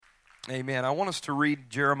Amen. I want us to read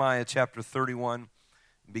Jeremiah chapter 31,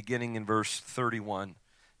 beginning in verse 31.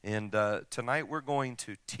 And tonight we're going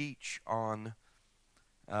to teach on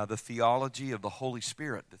the theology of the Holy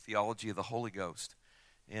Spirit, the theology of the Holy Ghost.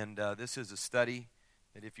 And this is a study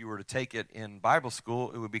that if you were to take it in Bible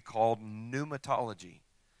school, it would be called pneumatology.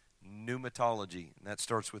 Pneumatology. And that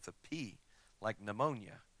starts with a P, like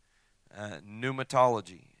pneumonia.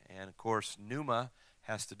 Pneumatology. And of course, pneuma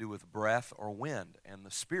has to do with breath or wind. And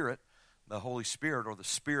the Spirit, the Holy Spirit, or the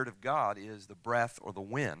Spirit of God, is the breath or the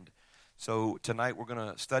wind. So tonight we're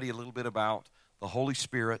going to study a little bit about the Holy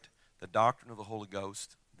Spirit, the doctrine of the Holy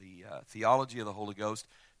Ghost, the theology of the Holy Ghost,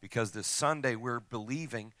 because this Sunday we're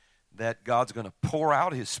believing that God's going to pour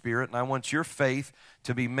out His Spirit, and I want your faith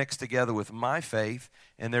to be mixed together with my faith,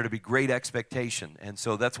 and there to be great expectation. And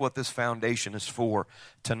so that's what this foundation is for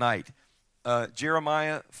tonight.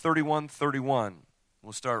 Jeremiah 31:31.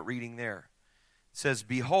 We'll start reading there. It says,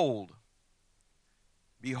 Behold,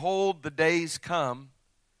 the days come,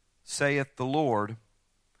 saith the Lord,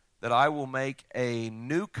 that I will make a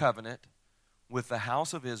new covenant with the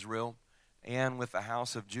house of Israel and with the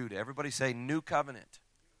house of Judah. Everybody say, new covenant.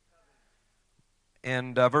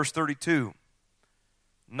 And verse 32,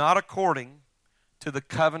 not according to the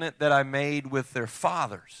covenant that I made with their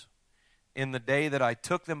fathers in the day that I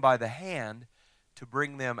took them by the hand to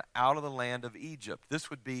bring them out of the land of Egypt.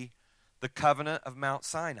 This would be the covenant of Mount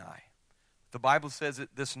Sinai. The Bible says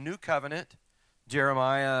that this new covenant,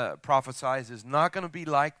 Jeremiah prophesies, is not going to be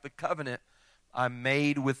like the covenant I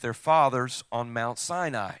made with their fathers on Mount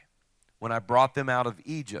Sinai when I brought them out of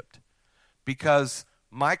Egypt. Because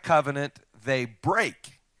my covenant they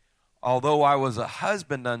break, although I was a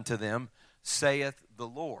husband unto them, saith the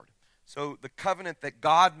Lord. So the covenant that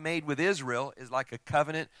God made with Israel is like a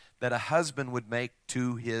covenant that a husband would make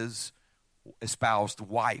to his espoused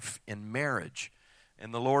wife in marriage.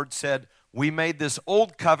 And the Lord said, we made this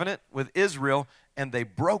old covenant with Israel, and they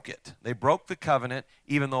broke it. They broke the covenant,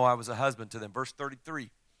 even though I was a husband to them. Verse 33.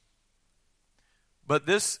 But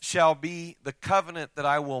this shall be the covenant that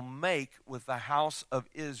I will make with the house of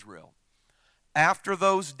Israel. After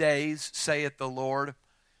those days, saith the Lord,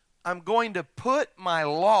 I'm going to put my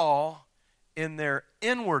law in their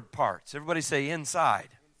inward parts. Everybody say inside.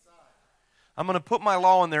 I'm going to put my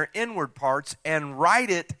law in their inward parts and write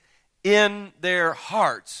it in their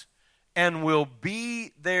hearts, and will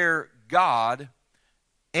be their God,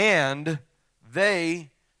 and they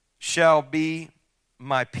shall be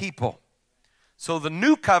my people. So the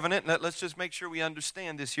new covenant, let's just make sure we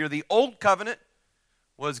understand this here. The old covenant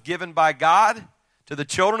was given by God to the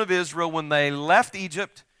children of Israel when they left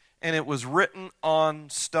Egypt, and it was written on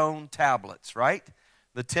stone tablets, right?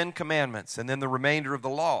 The 10 Commandments, and then the remainder of the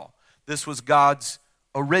law. This was God's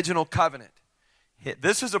original covenant.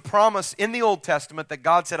 This is a promise in the Old Testament that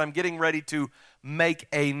God said, I'm getting ready to make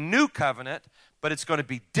a new covenant, but it's going to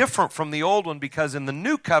be different from the old one, because in the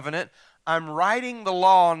new covenant, I'm writing the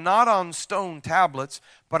law not on stone tablets,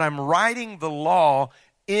 but I'm writing the law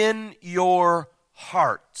in your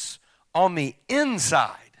hearts, on the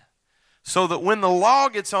inside, so that when the law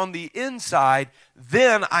gets on the inside,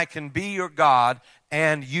 then I can be your God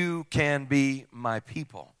and you can be my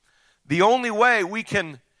people. The only way we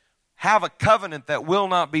can have a covenant that will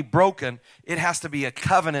not be broken, it has to be a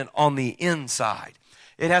covenant on the inside.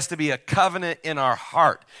 It has to be a covenant in our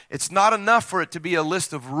heart. It's not enough for it to be a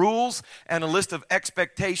list of rules and a list of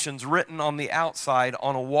expectations written on the outside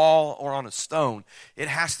on a wall or on a stone. It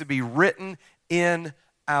has to be written in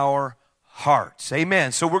our hearts.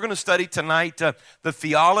 Amen. So we're going to study tonight the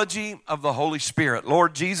theology of the Holy Spirit.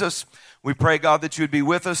 Lord Jesus, we pray, God, that you would be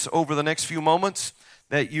with us over the next few moments,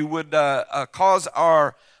 that you would cause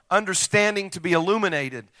our understanding to be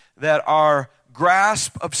illuminated, that our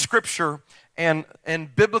grasp of Scripture and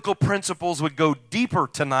biblical principles would go deeper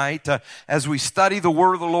tonight as we study the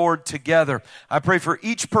Word of the Lord together. I pray for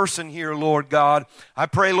each person here, Lord God. I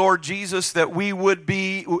pray, Lord Jesus, that we would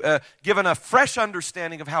be given a fresh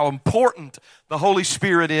understanding of how important the Holy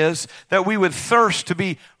Spirit is, that we would thirst to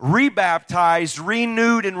be rebaptized,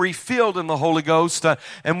 renewed, and refilled in the Holy Ghost,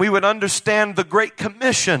 and we would understand the Great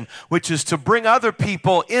Commission, which is to bring other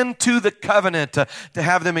people into the covenant, to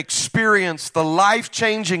have them experience the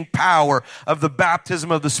life-changing power of the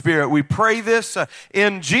baptism of the Spirit. We pray this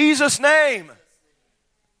in Jesus' name.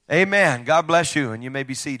 Amen. God bless you, and you may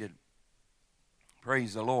be seated.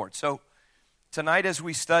 Praise the Lord. So tonight as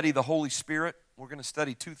we study the Holy Spirit, we're going to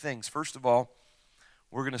study two things. First of all,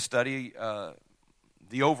 we're going to study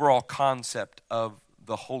the overall concept of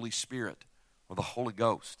the Holy Spirit or the Holy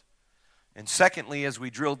Ghost. And secondly, as we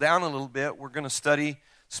drill down a little bit, we're going to study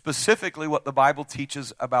specifically what the Bible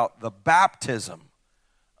teaches about the baptism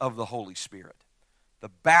of the Holy Spirit. The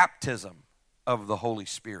baptism of the Holy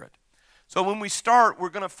Spirit. So when we start, we're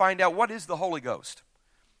going to find out, what is the Holy Ghost?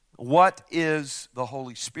 What is the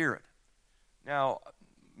Holy Spirit? Now,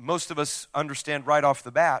 most of us understand right off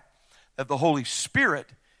the bat that the Holy Spirit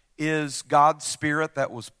is God's Spirit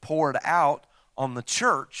that was poured out on the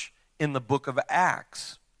church in the book of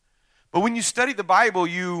Acts. But when you study the Bible,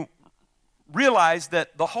 you realize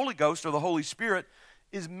that the Holy Ghost or the Holy Spirit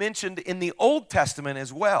is mentioned in the Old Testament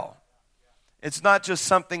as well. It's not just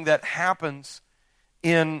something that happens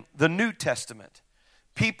in the New Testament.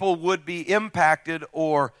 People would be impacted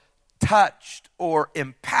or touched or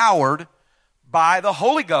empowered by the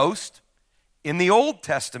Holy Ghost in the Old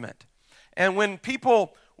Testament. And when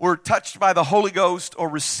people were touched by the Holy Ghost or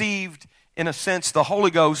received, in a sense, the Holy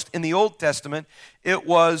Ghost in the Old Testament, it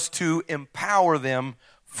was to empower them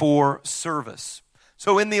for service.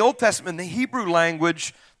 So in the Old Testament, in the Hebrew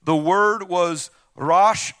language, the word was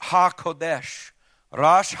Rosh HaKodesh.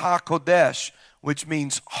 Rosh HaKodesh, which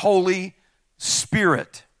means Holy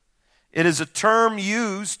Spirit. It is a term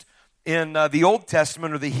used in the Old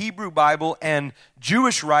Testament or the Hebrew Bible and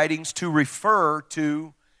Jewish writings to refer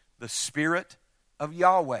to the Spirit of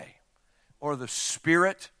Yahweh or the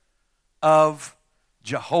Spirit of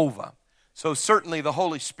Jehovah. So certainly the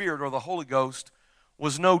Holy Spirit or the Holy Ghost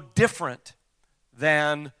was no different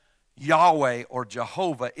than Yahweh or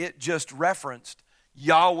Jehovah. It just referenced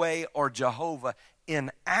Yahweh or Jehovah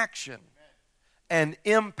in action and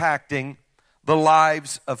impacting the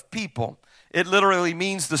lives of people. It literally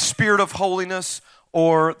means the Spirit of holiness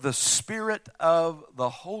or the Spirit of the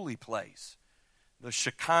holy place. The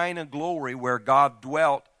Shekinah glory where God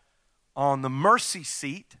dwelt on the mercy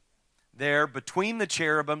seat there between the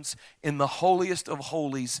cherubims in the holiest of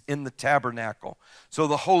holies in the tabernacle. So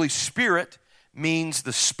the Holy Spirit means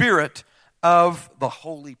the Spirit of the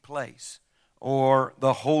holy place or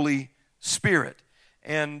the Holy Spirit.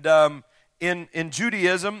 And in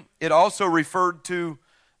Judaism, it also referred to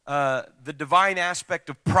the divine aspect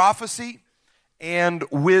of prophecy and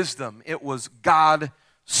wisdom. It was God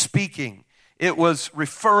speaking. It was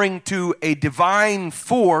referring to a divine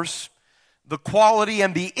force, the quality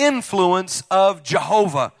and the influence of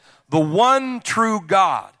Jehovah, the one true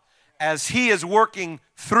God, as He is working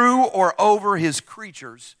through or over His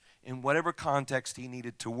creatures in whatever context He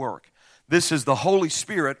needed to work. This is the Holy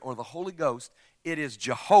Spirit or the Holy Ghost. It is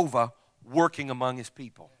Jehovah working among His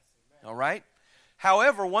people. All right?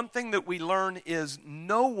 However, one thing that we learn is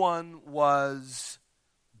no one was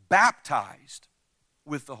baptized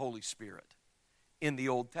with the Holy Spirit in the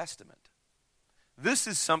Old Testament. This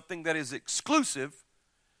is something that is exclusive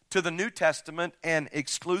to the New Testament and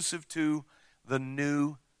exclusive to the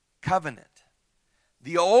New Covenant.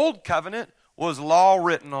 The Old Covenant was law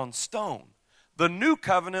written on stone. The New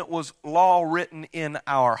Covenant was law written in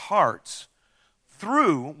our hearts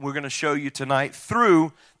through, we're going to show you tonight,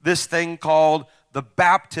 through this thing called the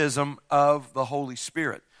baptism of the Holy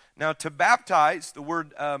Spirit. Now, to baptize, the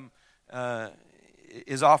word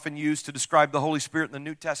is often used to describe the Holy Spirit in the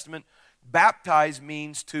New Testament. Baptize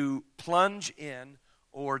means to plunge in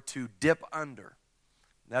or to dip under.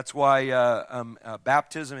 That's why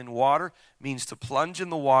baptism in water means to plunge in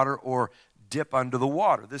the water or dip under the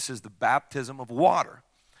water. This is the baptism of water.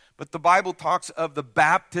 But the Bible talks of the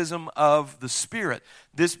baptism of the Spirit.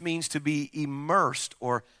 This means to be immersed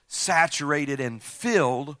or saturated and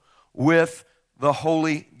filled with the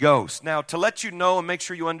Holy Ghost. Now, to let you know and make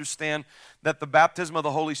sure you understand that the baptism of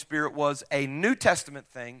the Holy Spirit was a New Testament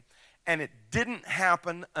thing, and it didn't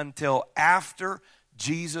happen until after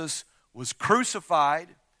Jesus was crucified,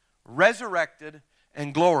 resurrected,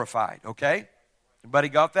 and glorified. Okay? Everybody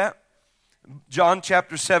got that? John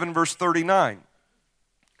chapter 7, verse 39.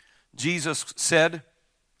 Jesus said,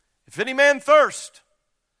 "If any man thirst,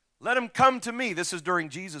 let him come to me." This is during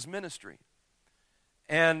Jesus' ministry.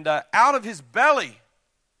 "And out of his belly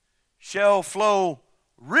shall flow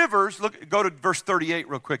rivers." Look, go to verse 38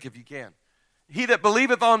 real quick if you can. "He that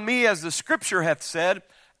believeth on me, as the scripture hath said,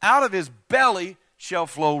 out of his belly shall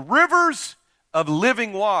flow rivers of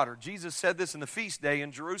living water." Jesus said this in the feast day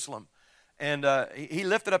in Jerusalem. And he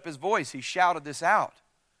lifted up his voice. He shouted this out.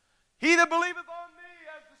 "He that believeth on me,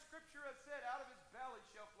 as the scripture hath said, out of his belly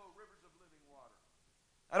shall flow rivers of living water."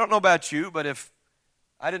 I don't know about you, but if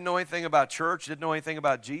I didn't know anything about church, didn't know anything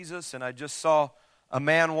about Jesus, and I just saw a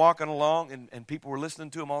man walking along and people were listening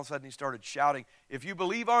to him, all of a sudden he started shouting, "If you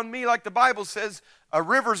believe on me, like the Bible says, a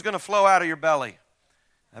river's going to flow out of your belly."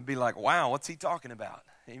 I'd be like, wow, what's he talking about?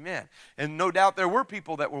 Amen. And no doubt there were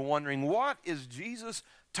people that were wondering, what is Jesus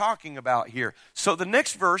talking about here? So the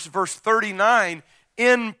next verse, verse 39,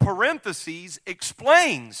 in parentheses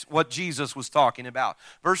explains what Jesus was talking about.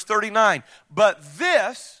 Verse 39, but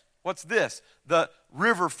this, what's this? The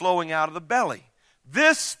river flowing out of the belly.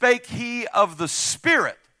 This spake he of the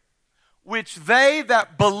Spirit, which they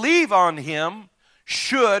that believe on him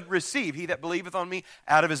should receive. He that believeth on me,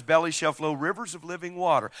 out of his belly shall flow rivers of living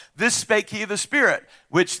water. This spake he of the Spirit,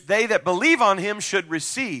 which they that believe on him should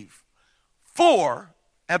receive. For,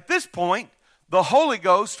 at this point, the Holy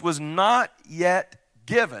Ghost was not yet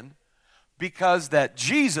given, because that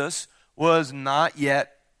Jesus was not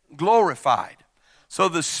yet glorified. So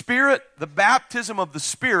the Spirit, the baptism of the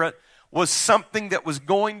Spirit, was something that was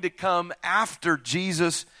going to come after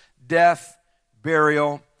Jesus' death,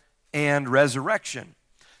 burial, and resurrection.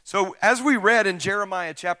 So as we read in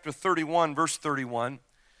Jeremiah chapter 31, verse 31,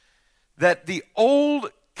 that the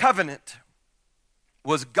old covenant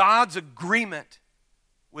was God's agreement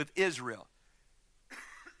with Israel.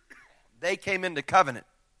 They came into covenant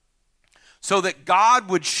so that God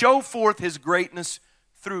would show forth his greatness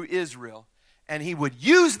through Israel, and he would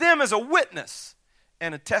use them as a witness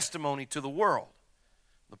and a testimony to the world.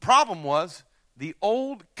 The problem was the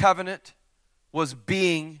old covenant was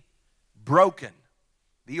being broken.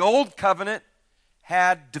 The old covenant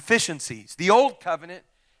had deficiencies. The old covenant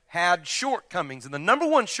had shortcomings. And the number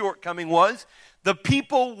one shortcoming was the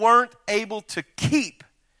people weren't able to keep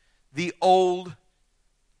the old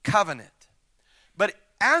covenant. But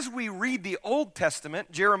as we read the Old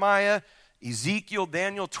Testament, Jeremiah, Ezekiel,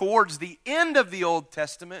 Daniel, towards the end of the Old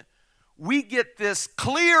Testament, we get this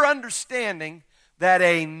clear understanding that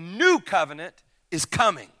a new covenant is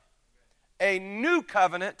coming. A new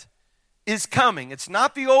covenant is coming. It's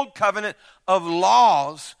not the old covenant of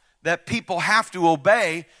laws that people have to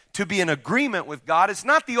obey to be in agreement with God. It's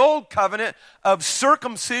not the old covenant of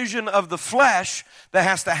circumcision of the flesh that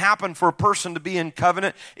has to happen for a person to be in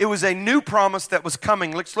covenant. It was a new promise that was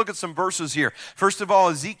coming. Let's look at some verses here. First of all,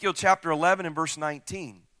 Ezekiel chapter 11 and verse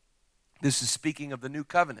 19. This is speaking of the new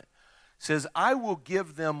covenant. It says, I will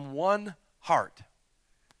give them one heart.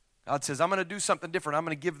 God says, I'm going to do something different. I'm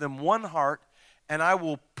going to give them one heart, and I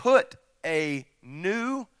will put a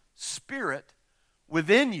new spirit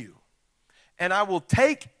within you. And I will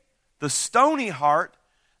take the stony heart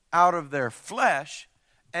out of their flesh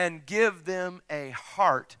and give them a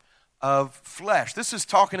heart of flesh. This is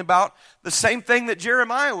talking about the same thing that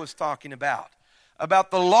Jeremiah was talking about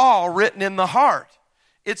the law written in the heart.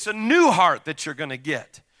 It's a new heart that you're going to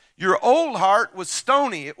get. Your old heart was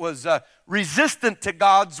stony. It was resistant to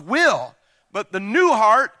God's will. But the new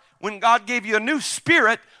heart, when God gave you a new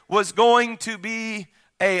spirit, was going to be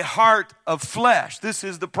a heart of flesh. This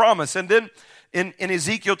is the promise. And then in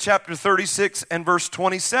Ezekiel chapter 36 and verse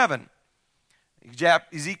 27,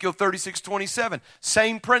 Ezekiel 36:27,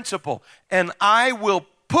 same principle. And I will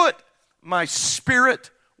put my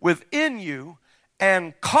spirit within you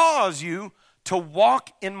and cause you to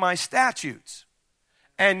walk in my statutes.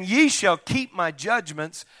 And ye shall keep my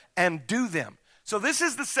judgments and do them. So this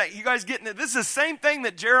is the same, you guys getting it? This is the same thing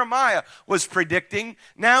that Jeremiah was predicting.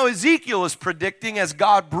 Now Ezekiel is predicting as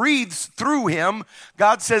God breathes through him.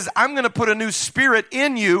 God says, I'm going to put a new spirit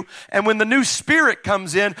in you. And when the new spirit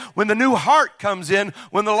comes in, when the new heart comes in,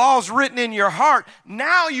 when the law is written in your heart,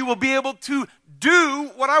 now you will be able to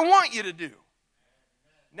do what I want you to do.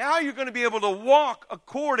 Now you're going to be able to walk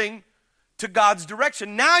according to God's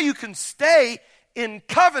direction. Now you can stay in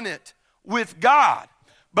covenant with God.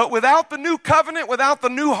 But without the new covenant, without the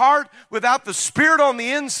new heart, without the Spirit on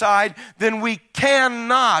the inside, then we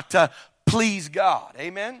cannot please God.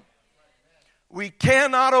 Amen? We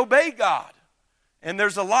cannot obey God. And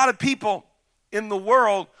there's a lot of people in the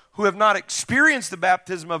world who have not experienced the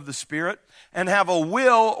baptism of the Spirit and have a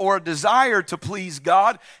will or a desire to please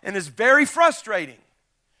God, and it's very frustrating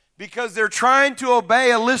because they're trying to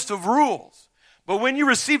obey a list of rules. But when you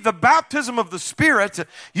receive the baptism of the Spirit,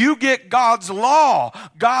 you get God's law,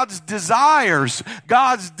 God's desires,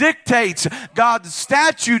 God's dictates, God's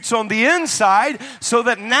statutes on the inside so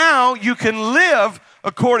that now you can live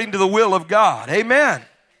according to the will of God. Amen.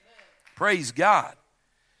 Praise God.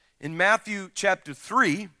 In Matthew chapter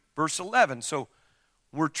 3, verse 11. So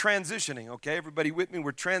we're transitioning, okay? Everybody with me?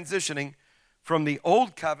 We're transitioning from the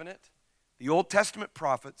Old Covenant, the Old Testament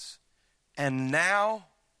prophets, and now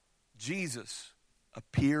Jesus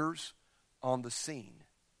appears on the scene.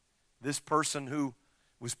 This person who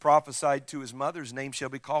was prophesied to his mother's name shall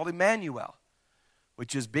be called Emmanuel,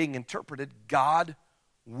 which is being interpreted God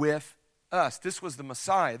with us. This was the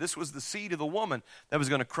Messiah. This was the seed of the woman that was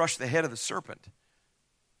going to crush the head of the serpent.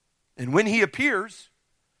 And when he appears,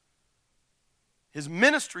 his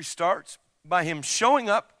ministry starts by him showing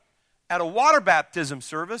up at a water baptism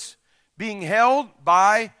service being held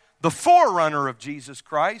by the forerunner of Jesus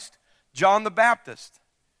Christ, John the Baptist.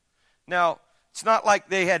 Now, it's not like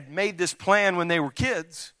they had made this plan when they were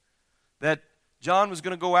kids, that John was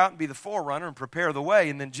going to go out and be the forerunner and prepare the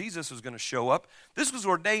way, and then Jesus was going to show up. This was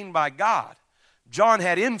ordained by God. John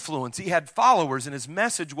had influence. He had followers, and his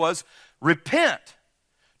message was, repent.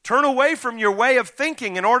 Turn away from your way of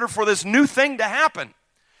thinking in order for this new thing to happen.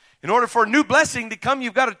 In order for a new blessing to come,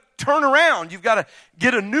 you've got to turn around. You've got to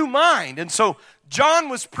get a new mind. And so John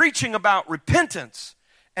was preaching about repentance,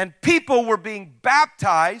 and people were being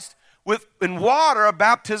baptized in water, a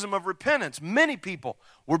baptism of repentance. Many people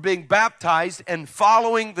were being baptized and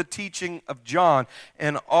following the teaching of John.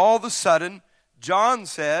 And all of a sudden, John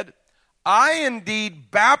said, I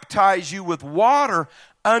indeed baptize you with water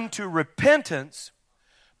unto repentance,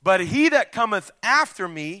 but he that cometh after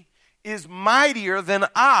me is mightier than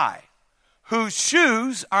I, whose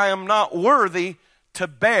shoes I am not worthy to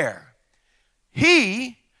bear.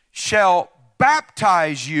 He shall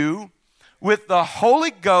baptize you with the Holy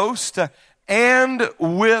Ghost and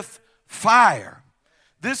with fire.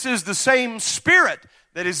 This is the same Spirit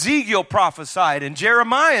that Ezekiel prophesied and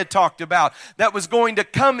Jeremiah talked about that was going to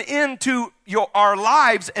come into our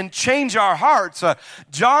lives and change our hearts.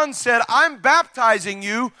 John said, I'm baptizing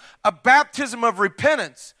you a baptism of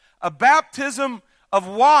repentance, a baptism of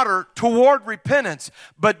water toward repentance.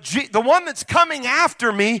 But the one that's coming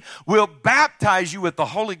after me will baptize you with the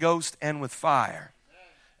Holy Ghost and with fire.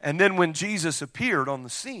 And then when Jesus appeared on the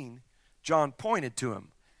scene, John pointed to him,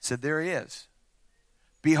 said, there he is.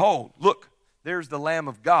 Behold, look, there's the Lamb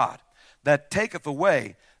of God that taketh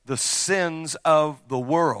away the sins of the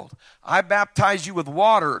world. I baptize you with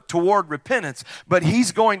water toward repentance, but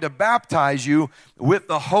he's going to baptize you with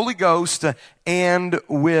the Holy Ghost and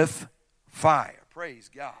with fire. Praise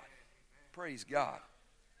God. Praise God.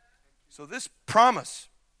 So this promise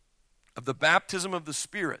of the baptism of the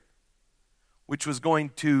Spirit, which was going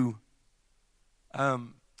to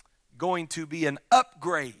be an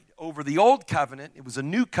upgrade over the old covenant. It was a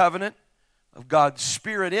new covenant of God's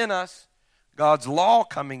Spirit in us, God's law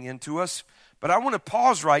coming into us. But I want to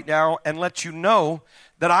pause right now and let you know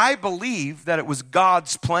that I believe that it was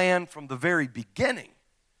God's plan from the very beginning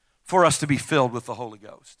for us to be filled with the Holy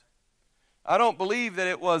Ghost. I don't believe that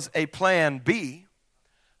it was a plan B.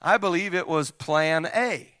 I believe it was plan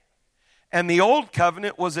A. And the old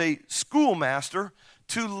covenant was a schoolmaster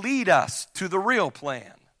to lead us to the real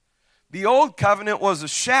plan. The old covenant was a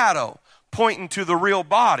shadow pointing to the real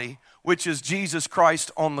body, which is Jesus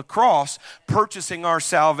Christ on the cross, purchasing our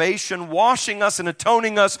salvation, washing us and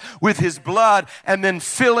atoning us with his blood, and then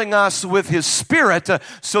filling us with his Spirit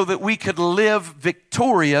so that we could live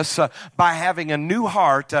victorious by having a new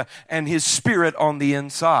heart and his Spirit on the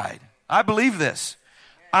inside. I believe this.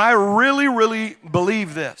 I really, really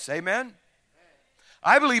believe this. Amen?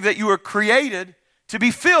 I believe that you were created to be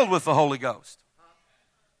filled with the Holy Ghost.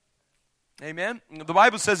 Amen? The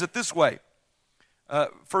Bible says it this way.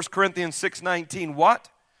 1 Corinthians 6:19, what?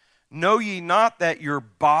 Know ye not that your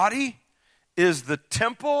body is the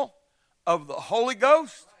temple of the Holy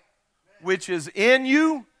Ghost, which is in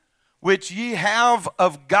you, which ye have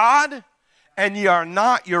of God, and ye are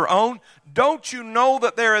not your own? Don't you know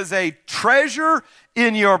that there is a treasure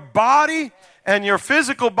in your body? And your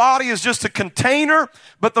physical body is just a container,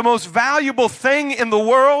 but the most valuable thing in the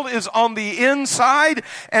world is on the inside.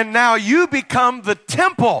 And now you become the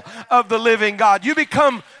temple of the living God. You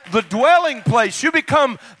become the dwelling place. You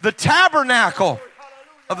become the tabernacle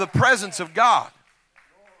of the presence of God.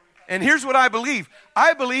 And here's what I believe.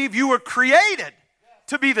 I believe you were created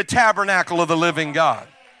to be the tabernacle of the living God.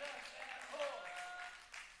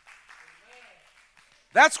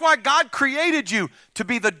 That's why God created you, to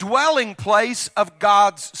be the dwelling place of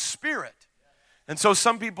God's Spirit. And so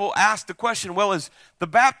some people ask the question, well, is the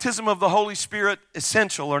baptism of the Holy Spirit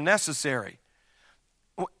essential or necessary?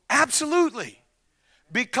 Well, absolutely.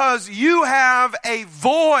 Because you have a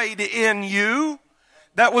void in you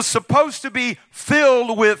that was supposed to be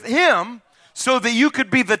filled with him so that you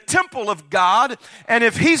could be the temple of God. And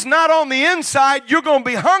if he's not on the inside, you're going to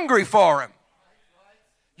be hungry for him.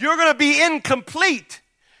 You're going to be incomplete.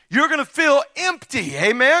 You're going to feel empty.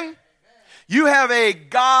 Amen? You have a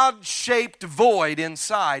God-shaped void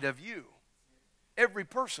inside of you. Every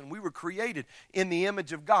person, we were created in the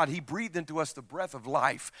image of God. He breathed into us the breath of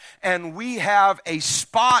life. And we have a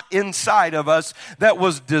spot inside of us that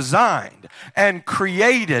was designed and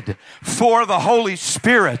created for the Holy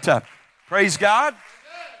Spirit. Praise God.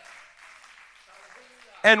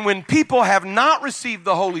 And when people have not received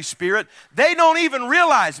the Holy Spirit, they don't even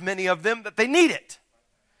realize, many of them, that they need it.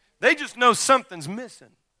 They just know something's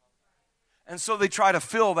missing. And so they try to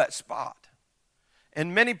fill that spot.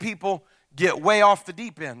 And many people get way off the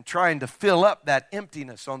deep end trying to fill up that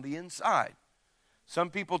emptiness on the inside. Some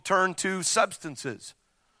people turn to substances,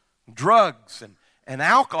 drugs, and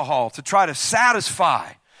alcohol to try to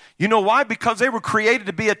satisfy. You know why? Because they were created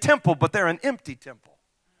to be a temple, but they're an empty temple.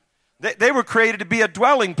 They were created to be a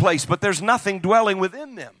dwelling place, but there's nothing dwelling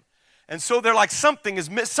within them. And so they're like,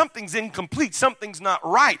 something's incomplete, something's not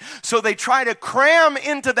right. So they try to cram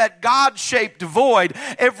into that God-shaped void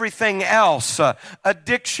everything else.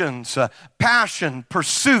 Addictions, passion,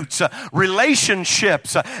 pursuits,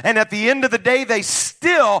 relationships. And at the end of the day, they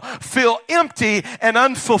still feel empty and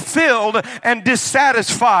unfulfilled and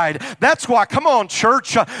dissatisfied. That's why, come on,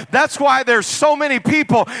 church, that's why there's so many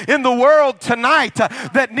people in the world tonight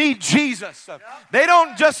that need Jesus. They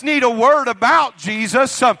don't just need a word about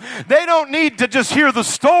Jesus. They don't need to just hear the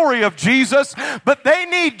story of Jesus, but they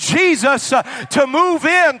need Jesus to move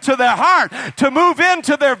into their heart, to move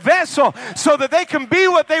into their vessel, so that they can be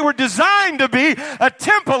what they were designed to be, a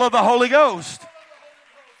temple of the Holy Ghost.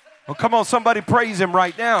 Well, come on, somebody praise Him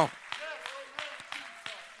right now.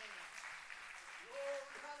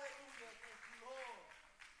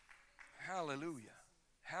 Hallelujah.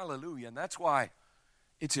 Hallelujah. And that's why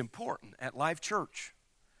it's important at Life Church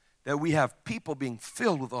that we have people being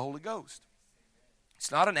filled with the Holy Ghost.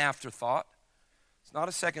 It's not an afterthought. It's not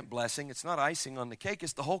a second blessing. It's not icing on the cake.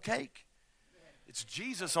 It's the whole cake. It's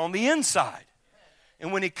Jesus on the inside.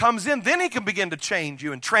 And when He comes in, then He can begin to change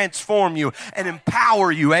you and transform you and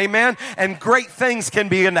empower you. Amen? And great things can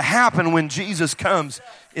begin to happen when Jesus comes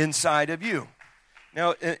inside of you.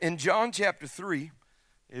 Now, in John chapter 3,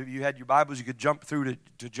 if you had your Bibles, you could jump through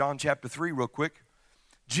to John chapter 3 real quick.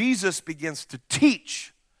 Jesus begins to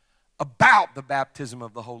teach about the baptism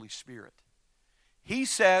of the Holy Spirit. He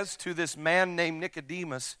says to this man named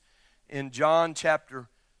Nicodemus in John chapter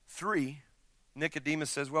 3, Nicodemus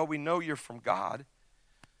says, well, we know you're from God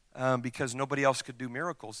because nobody else could do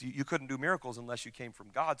miracles. You couldn't do miracles unless you came from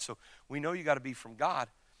God, so we know you got to be from God.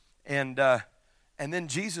 And then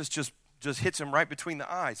Jesus just hits him right between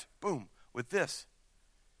the eyes, boom, with this.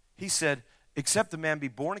 He said, except a man be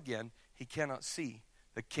born again, he cannot see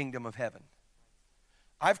the kingdom of heaven.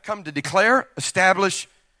 I've come to declare, establish,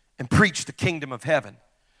 and preach the kingdom of heaven.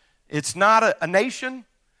 It's not a nation.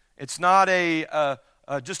 It's not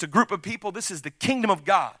just a group of people. This is the kingdom of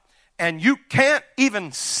God. And you can't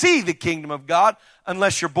even see the kingdom of God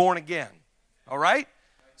unless you're born again. All right?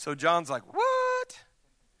 So John's like, what?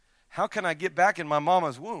 How can I get back in my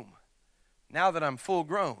mama's womb now that I'm full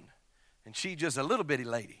grown and she's just a little bitty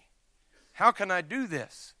lady? How can I do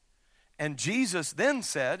this? And Jesus then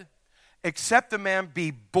said, except a man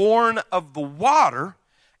be born of the water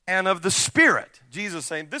and of the Spirit. Jesus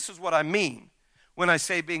saying, this is what I mean when I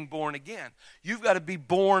say being born again. You've got to be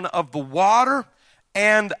born of the water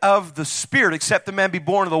and of the Spirit. Except a man be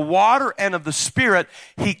born of the water and of the Spirit,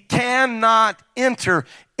 he cannot enter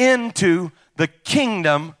into the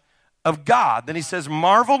kingdom of God. Then he says,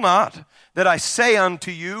 marvel not that I say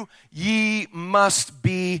unto you, ye must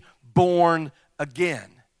be born again.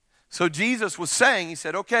 So Jesus was saying, he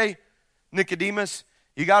said, okay, Nicodemus,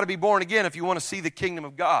 you got to be born again if you want to see the kingdom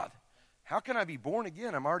of God. How can I be born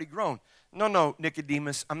again? I'm already grown. No,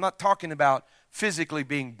 Nicodemus, I'm not talking about physically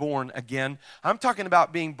being born again. I'm talking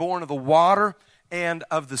about being born of the water and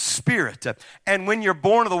of the Spirit. And when you're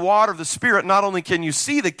born of the water of the Spirit, not only can you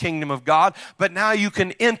see the kingdom of God, but now you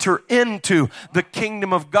can enter into the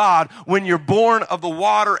kingdom of God when you're born of the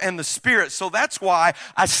water and the Spirit. So that's why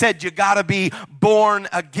I said you got to be born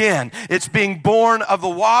again. It's being born of the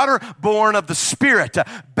water, born of the Spirit,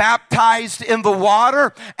 baptized in the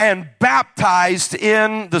water and baptized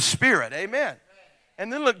in the Spirit. Amen.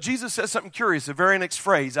 And then look, Jesus says something curious, the very next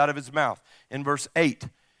phrase out of his mouth in verse 8.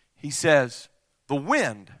 He says, the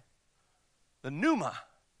wind, the pneuma,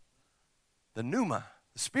 the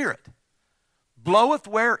Spirit, bloweth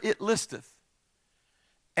where it listeth,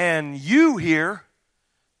 and you hear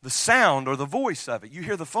the sound or the voice of it. You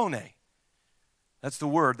hear the phone. That's the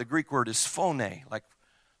word. The Greek word is phone, like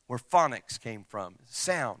where phonics came from,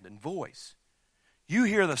 sound and voice. You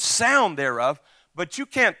hear the sound thereof, but you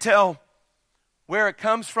can't tell where it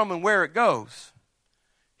comes from and where it goes.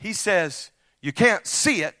 He says you can't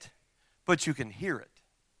see it, but you can hear it.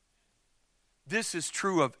 This is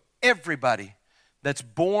true of everybody that's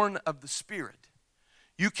born of the Spirit.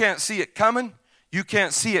 You can't see it coming, you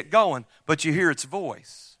can't see it going, but you hear its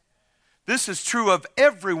voice. This is true of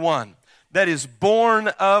everyone that is born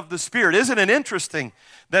of the Spirit. Isn't it interesting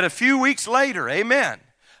that a few weeks later, amen,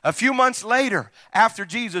 A few months later, after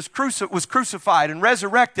Jesus was crucified and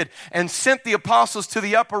resurrected and sent the apostles to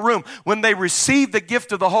the upper room, when they received the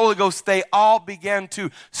gift of the Holy Ghost, they all began to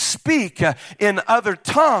speak in other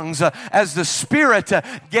tongues as the Spirit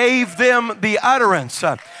gave them the utterance.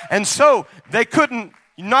 And so they couldn't,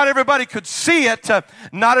 not everybody could see it.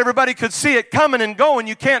 Not everybody could see it coming and going.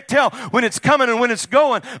 You can't tell when it's coming and when it's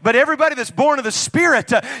going. But everybody that's born of the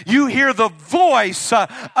Spirit, you hear the voice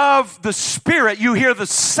of the Spirit. You hear the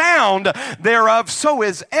sound thereof. So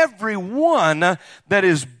is everyone that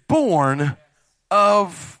is born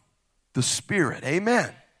of the Spirit.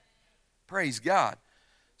 Amen. Praise God.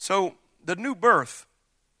 So the new birth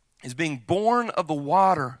is being born of the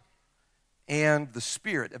water and the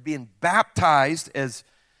Spirit, of being baptized as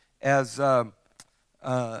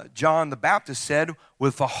John the Baptist said,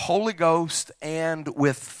 with the Holy Ghost and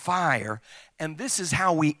with fire. And this is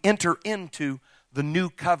how we enter into the new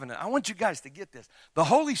covenant. I want you guys to get this. The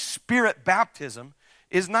Holy Spirit baptism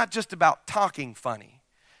is not just about talking funny.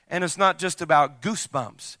 And it's not just about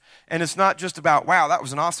goosebumps. And it's not just about, wow, that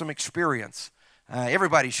was an awesome experience.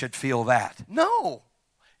 Everybody should feel that. No,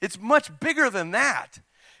 it's much bigger than that.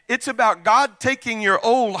 It's about God taking your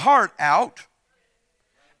old heart out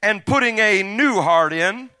and putting a new heart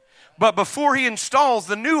in. But before He installs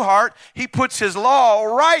the new heart, He puts His law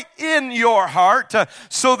right in your heart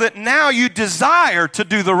so that now you desire to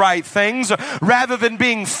do the right things rather than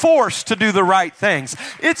being forced to do the right things.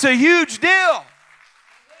 It's a huge deal.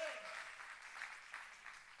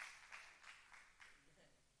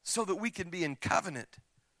 So that we can be in covenant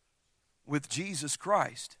with Jesus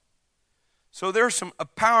Christ. So there are some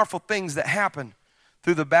powerful things that happen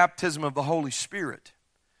through the baptism of the Holy Spirit.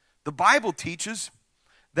 The Bible teaches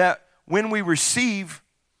that when we receive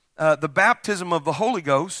the baptism of the Holy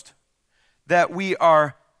Ghost, that we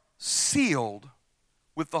are sealed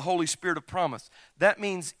with the Holy Spirit of promise. That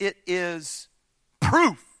means it is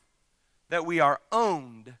proof that we are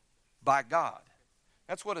owned by God.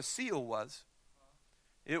 That's what a seal was.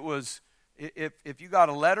 It was, if you got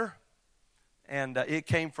a letter and it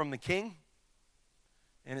came from the king,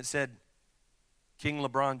 and it said King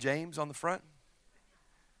LeBron James on the front,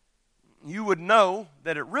 you would know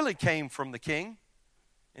that it really came from the king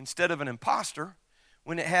instead of an imposter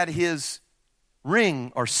when it had his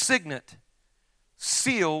ring or signet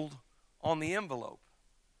sealed on the envelope.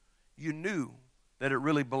 You knew that it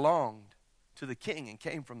really belonged to the king and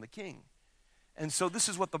came from the king. And so this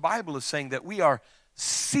is what the Bible is saying, that we are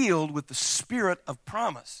sealed with the Spirit of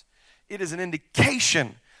promise. It is an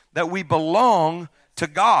indication that we belong to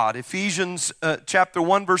God. Ephesians chapter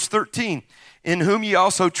 1 verse 13, in whom ye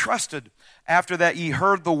also trusted, after that ye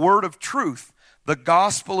heard the word of truth, the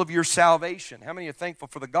gospel of your salvation. How many are thankful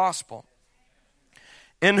for the gospel?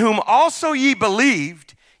 In whom also ye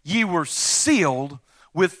believed, ye were sealed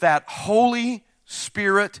with that Holy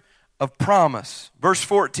Spirit of promise. Verse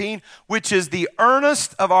 14, which is the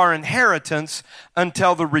earnest of our inheritance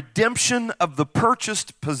until the redemption of the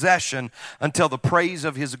purchased possession, until the praise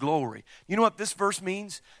of His glory. You know what this verse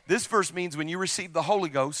means? This verse means when you received the Holy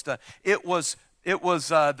Ghost, it was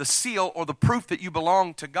the seal or the proof that you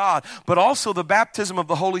belong to God. But also the baptism of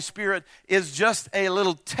the Holy Spirit is just a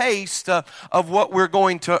little taste of what we're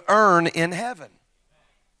going to earn in heaven.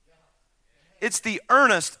 It's the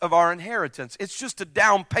earnest of our inheritance. It's just a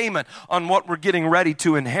down payment on what we're getting ready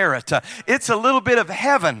to inherit. It's a little bit of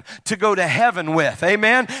heaven to go to heaven with.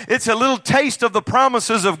 Amen? It's a little taste of the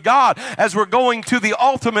promises of God as we're going to the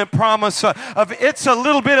ultimate promise of it's a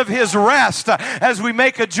little bit of His rest as we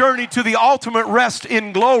make a journey to the ultimate rest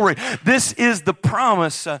in glory. This is the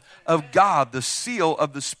promise of God, the seal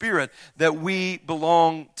of the Spirit, that we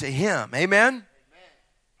belong to Him. Amen?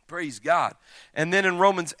 Praise God. And then in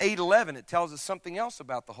Romans 8:11, it tells us something else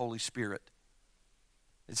about the Holy Spirit.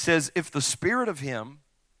 It says, if the Spirit of Him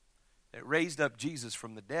that raised up Jesus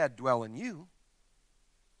from the dead dwell in you,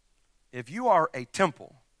 if you are a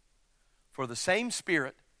temple for the same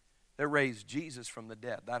Spirit that raised Jesus from the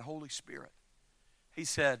dead, that Holy Spirit, He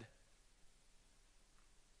said,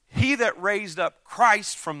 He that raised up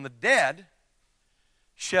Christ from the dead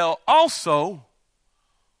shall also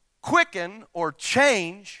quicken or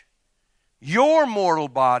change your mortal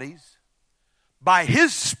bodies by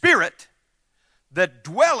His Spirit that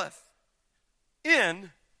dwelleth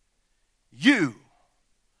in you.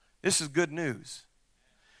 This is good news.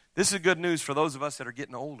 This is good news for those of us that are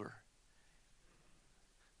getting older.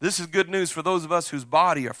 This is good news for those of us whose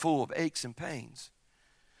body are full of aches and pains.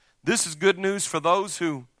 This is good news for those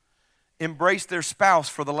who embrace their spouse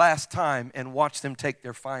for the last time and watch them take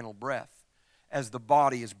their final breath as the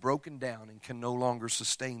body is broken down and can no longer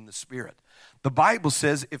sustain the spirit. The Bible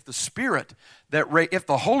says if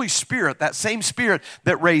the Holy Spirit, that same Spirit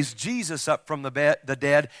that raised Jesus up from the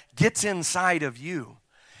dead, gets inside of you,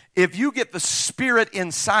 if you get the Spirit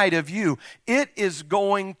inside of you, it is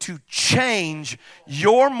going to change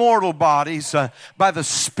your mortal bodies by the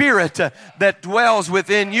Spirit that dwells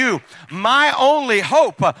within you. My only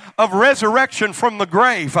hope of resurrection from the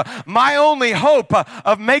grave, my only hope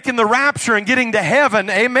of making the rapture and getting to heaven,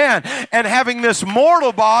 amen, and having this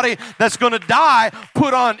mortal body that's going to die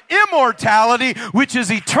put on immortality, which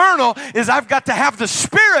is eternal, is I've got to have the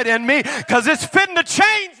Spirit in me because it's fitting to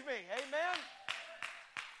change me. Amen.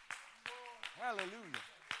 Hallelujah.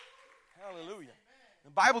 Hallelujah.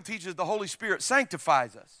 The Bible teaches the Holy Spirit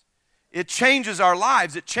sanctifies us. It changes our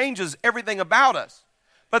lives. It changes everything about us.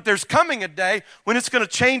 But there's coming a day when it's going to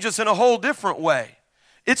change us in a whole different way.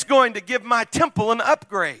 It's going to give my temple an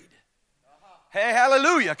upgrade. Hey,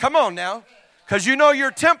 hallelujah. Come on now. Because you know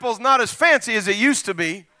your temple's not as fancy as it used to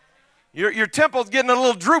be. Your temple's getting a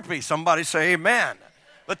little droopy. Somebody say amen.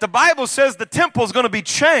 But the Bible says the temple is going to be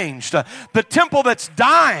changed. The temple that's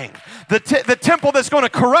dying, the temple that's going to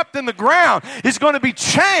corrupt in the ground is going to be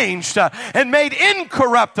changed and made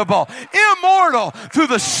incorruptible, immortal through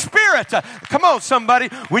the Spirit. Come on, somebody.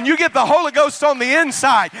 When you get the Holy Ghost on the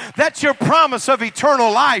inside, that's your promise of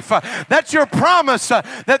eternal life. That's your promise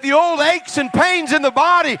that the old aches and pains in the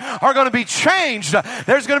body are going to be changed.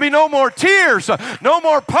 There's going to be no more tears, no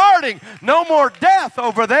more parting, no more death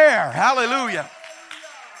over there. Hallelujah.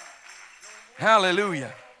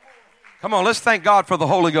 Hallelujah. Come on, let's thank God for the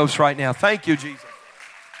Holy Ghost right now. Thank you, Jesus.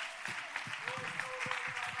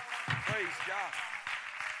 Praise God.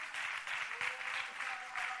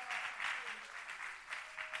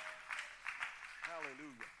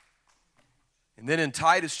 Hallelujah. And then in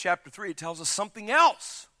Titus chapter 3, it tells us something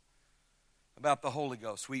else about the Holy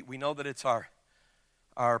Ghost. We know that it's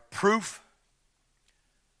our proof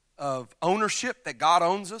of ownership, that God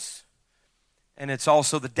owns us. And it's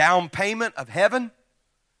also the down payment of heaven.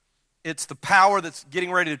 It's the power that's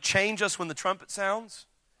getting ready to change us when the trumpet sounds.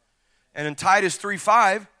 And in Titus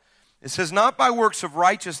 3:5, it says, not by works of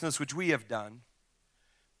righteousness which we have done,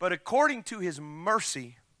 but according to his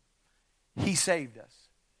mercy, he saved us.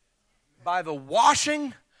 By the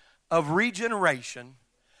washing of regeneration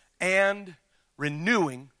and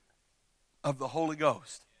renewing of the Holy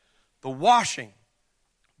Ghost. The washing,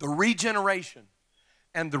 the regeneration,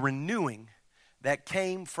 and the renewing that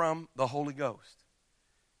came from the Holy Ghost.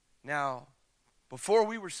 Now, before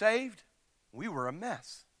we were saved, we were a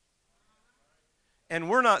mess. And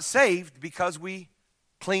we're not saved because we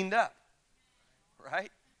cleaned up, right?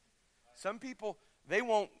 Some people, they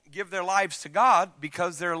won't give their lives to God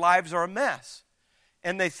because their lives are a mess.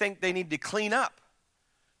 And they think they need to clean up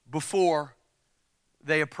before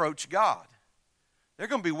they approach God. They're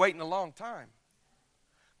going to be waiting a long time.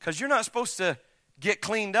 Because you're not supposed to get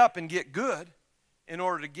cleaned up and get good in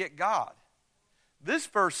order to get God. This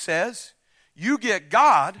verse says you get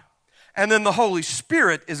God, and then the Holy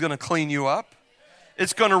Spirit is going to clean you up.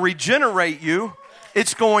 It's going to regenerate you.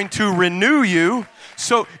 It's going to renew you.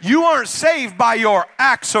 So you aren't saved by your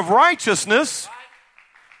acts of righteousness.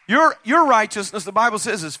 Your righteousness, the Bible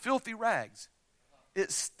says, is filthy rags.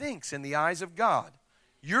 It stinks in the eyes of God.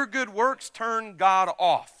 Your good works turn God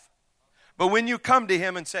off. But when you come to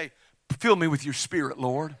Him and say, fill me with your Spirit,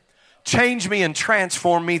 Lord. Change me and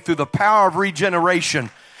transform me through the power of regeneration.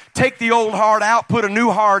 Take the old heart out, put a new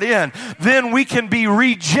heart in. Then we can be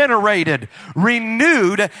regenerated,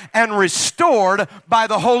 renewed, and restored by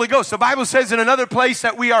the Holy Ghost. The Bible says in another place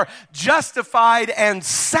that we are justified and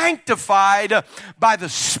sanctified by the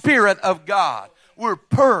Spirit of God. We're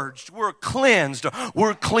purged, we're cleansed,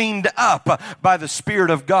 we're cleaned up by the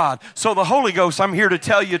Spirit of God. So the Holy Ghost, I'm here to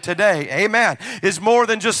tell you today, amen, is more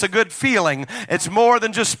than just a good feeling. It's more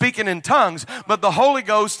than just speaking in tongues. But the Holy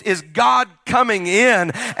Ghost is God coming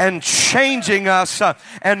in and changing us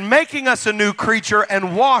and making us a new creature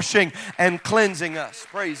and washing and cleansing us.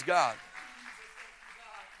 Praise God.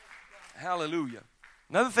 Hallelujah.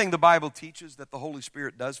 Another thing the Bible teaches that the Holy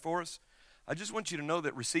Spirit does for us, I just want you to know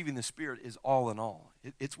that receiving the Spirit is all in all.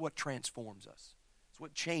 It's what transforms us. It's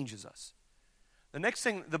what changes us. The next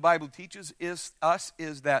thing the Bible teaches is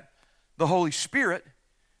that the Holy Spirit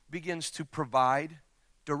begins to provide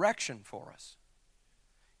direction for us.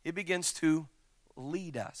 It begins to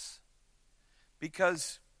lead us.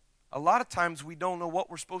 Because a lot of times we don't know what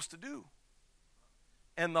we're supposed to do.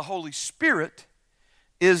 And the Holy Spirit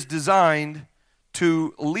is designed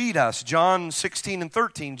to lead us. John 16 and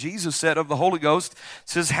 13, Jesus said of the Holy Ghost,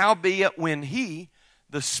 says, howbeit when He,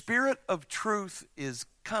 the Spirit of truth, is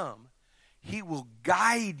come, He will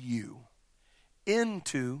guide you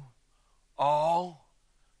into all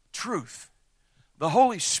truth. The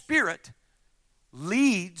Holy Spirit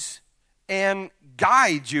leads and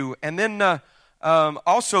guides you. And then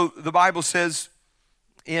also the Bible says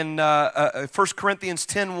in 1 Corinthians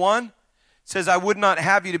 10:1, says, I would not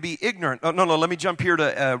have you to be ignorant. No, let me jump here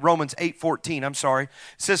to Romans 8:14. I'm sorry. It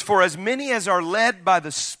says, for as many as are led by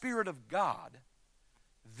the Spirit of God,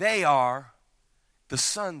 they are the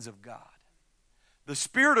sons of God. The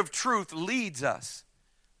Spirit of truth leads us,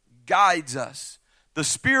 guides us. The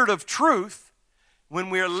Spirit of truth, when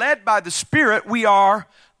we are led by the Spirit, we are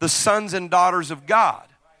the sons and daughters of God.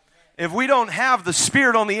 If we don't have the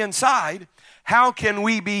Spirit on the inside, how can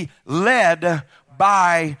we be led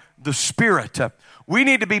by the Spirit? We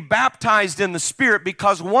need to be baptized in the Spirit,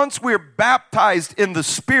 because once we're baptized in the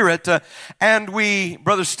Spirit and we,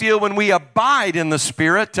 Brother Steele, when we abide in the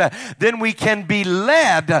Spirit, then we can be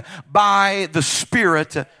led by the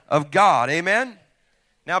Spirit of God. Amen?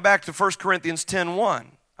 Now back to 1 Corinthians 10:1.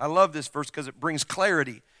 I love this verse because it brings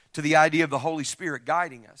clarity to the idea of the Holy Spirit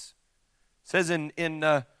guiding us. It says in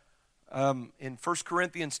 1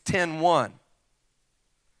 Corinthians 10:1, it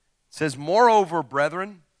says, moreover,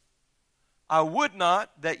 brethren, I would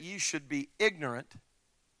not that ye should be ignorant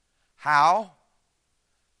how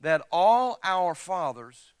that all our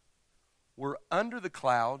fathers were under the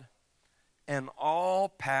cloud and all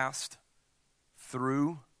passed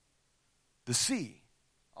through the sea.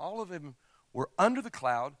 All of them were under the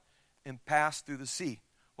cloud and passed through the sea.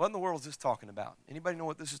 What in the world is this talking about? Anybody know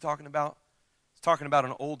what this is talking about? It's talking about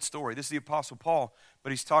an old story. This is the Apostle Paul,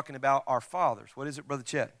 but he's talking about our fathers. What is it, Brother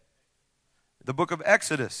Chet? The book of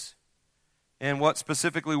Exodus. And what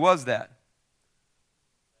specifically was that?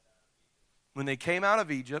 When they came out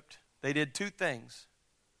of Egypt, they did two things.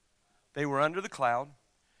 They were under the cloud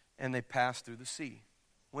and they passed through the sea.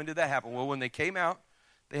 When did that happen? Well, when they came out,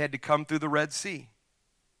 they had to come through the Red Sea.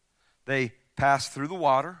 They passed through the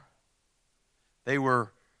water. They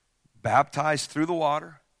were baptized through the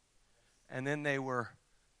water. And then they were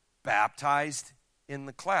baptized in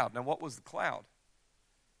the cloud. Now, what was the cloud?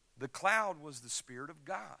 The cloud was the Spirit of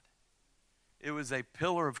God. It was a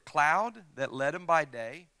pillar of cloud that led them by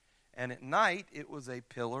day, and at night it was a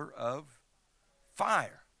pillar of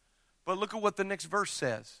fire. But look at what the next verse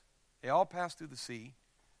says. They all passed through the sea.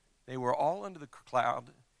 They were all under the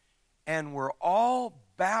cloud and were all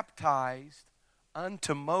baptized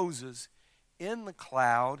unto Moses in the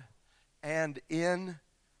cloud and in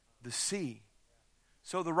the sea.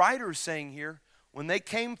 So the writer is saying here, when they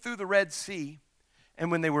came through the Red Sea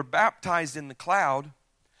and when they were baptized in the cloud,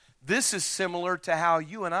 this is similar to how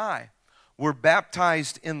you and I were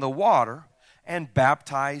baptized in the water and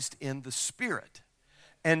baptized in the Spirit.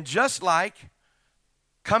 And just like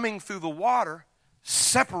coming through the water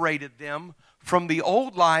separated them from the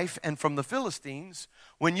old life and from the Philistines,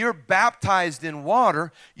 when you're baptized in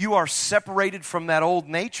water, you are separated from that old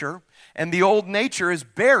nature, and the old nature is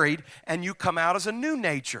buried, and you come out as a new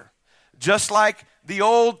nature. Just like the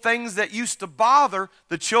old things that used to bother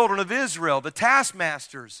the children of Israel, the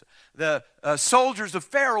taskmasters, the soldiers of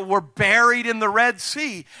Pharaoh were buried in the Red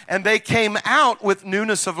Sea, and they came out with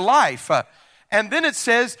newness of life. And then it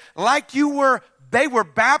says, they were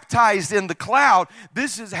baptized in the cloud.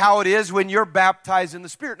 This is how it is when you're baptized in the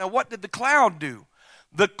Spirit. Now, what did the cloud do?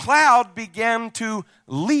 The cloud began to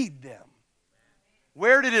lead them.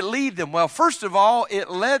 Where did it lead them? Well, first of all,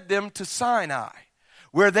 it led them to Sinai,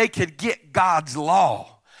 where they could get God's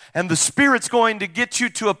law. And the Spirit's going to get you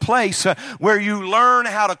to a place where you learn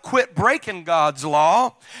how to quit breaking God's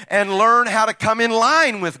law and learn how to come in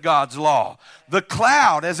line with God's law. The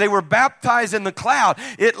cloud, as they were baptized in the cloud,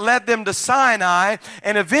 it led them to Sinai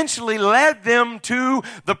and eventually led them to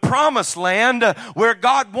the promised land where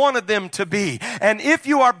God wanted them to be. And if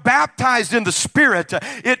you are baptized in the Spirit,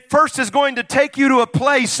 it first is going to take you to a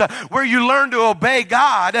place where you learn to obey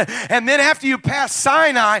God. And then after you pass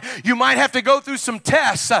Sinai, you might have to go through some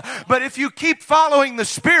tests. But if you keep following the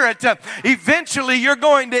Spirit, eventually you're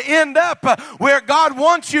going to end up where God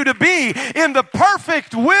wants you to be, in the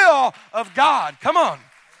perfect will of God. Come on.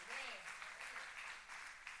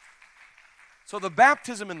 So the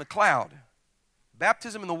baptism in the cloud,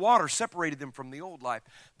 baptism in the water separated them from the old life.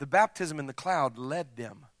 The baptism in the cloud led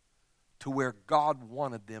them to where God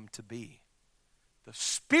wanted them to be. The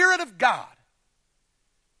Spirit of God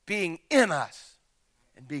being in us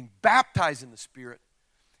and being baptized in the Spirit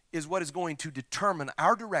is what is going to determine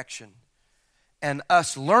our direction and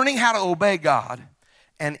us learning how to obey God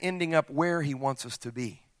and ending up where He wants us to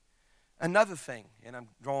be. Another thing, and I'm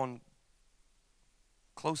drawing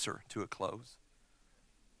closer to a close.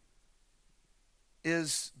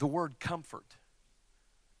 is the word comfort.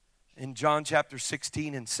 In John chapter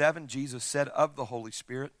 16 and 7, Jesus said of the Holy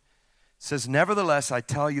Spirit, says, "Nevertheless, I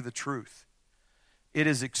tell you the truth. It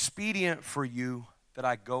is expedient for you that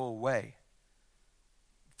I go away.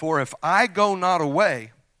 For if I go not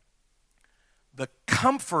away, the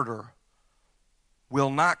Comforter will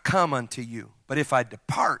not come unto you. But if I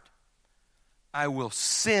depart, I will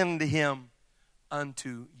send him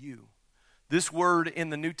unto you." This word in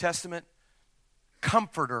the New Testament,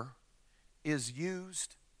 Comforter, is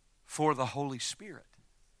used for the Holy Spirit,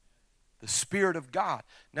 the Spirit of God.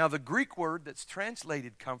 Now, the Greek word that's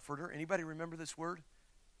translated Comforter, anybody remember this word?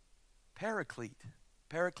 Paraclete,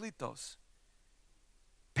 parakletos,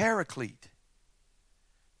 Paraclete.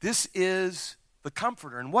 This is the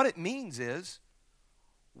Comforter. And what it means is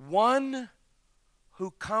one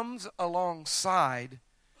who comes alongside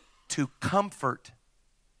to comfort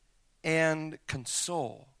and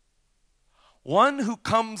console. One who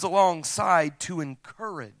comes alongside to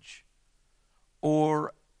encourage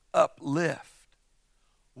or uplift.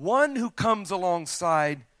 One who comes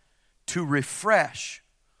alongside to refresh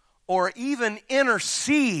or even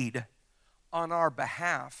intercede on our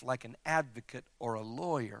behalf, like an advocate or a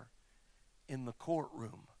lawyer in the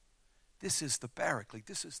courtroom. This is the Paraclete.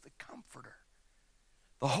 This is the Comforter.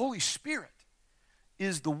 The Holy Spirit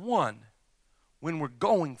is the one when we're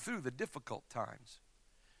going through the difficult times.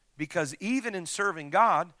 Because even in serving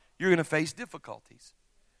God, you're going to face difficulties.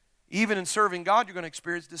 Even in serving God, you're going to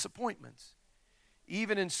experience disappointments.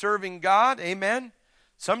 Even in serving God, amen,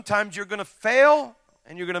 sometimes you're going to fail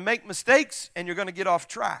and you're going to make mistakes and you're going to get off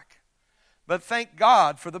track. But thank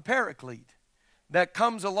God for the Paraclete that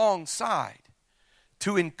comes alongside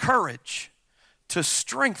to encourage, to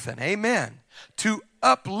strengthen, amen, to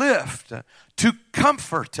uplift, to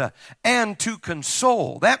comfort, and to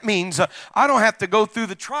console. That means I don't have to go through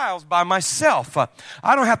the trials by myself.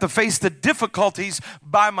 I don't have to face the difficulties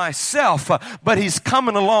by myself, but He's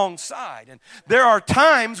coming alongside. And there are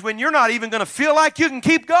times when you're not even going to feel like you can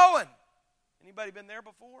keep going. Anybody been there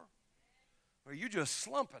before? Or you just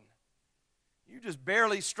slumping. You're just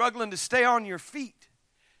barely struggling to stay on your feet.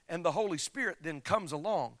 And the Holy Spirit then comes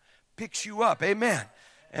along, picks you up, amen.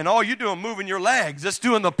 And all you're doing moving your legs, just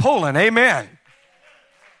doing the pulling, amen.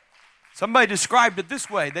 Somebody described it this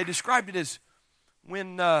way. They described it as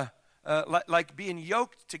when, like being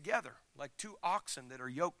yoked together, like two oxen that are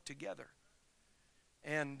yoked together.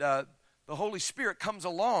 And the Holy Spirit comes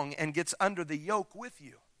along and gets under the yoke with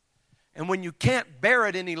you. And when you can't bear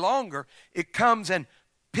it any longer, it comes and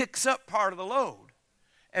picks up part of the load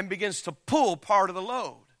and begins to pull part of the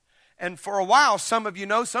load. And for a while, some of you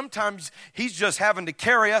know, sometimes He's just having to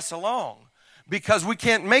carry us along because we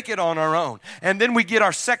can't make it on our own. And then we get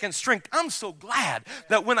our second strength. I'm so glad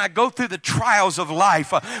that when I go through the trials of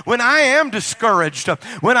life, when I am discouraged,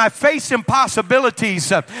 when I face impossibilities,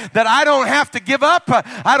 that I don't have to give up,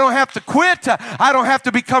 I don't have to quit, I don't have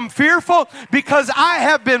to become fearful, because I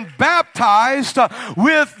have been baptized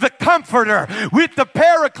with the Comforter, with the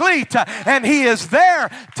Paraclete, and He is there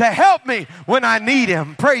to help me when I need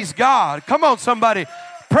Him. Praise God. Come on, somebody.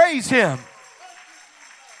 Praise Him.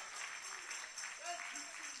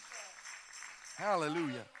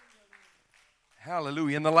 Hallelujah.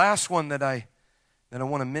 Hallelujah. And the last one that I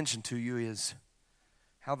want to mention to you is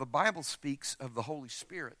how the Bible speaks of the Holy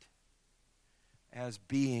Spirit as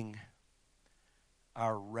being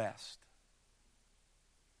our rest.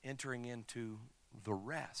 Entering into the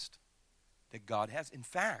rest that God has. In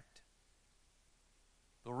fact,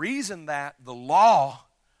 the reason that the law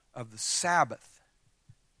of the Sabbath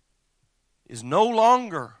is no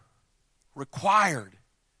longer required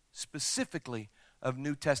specifically of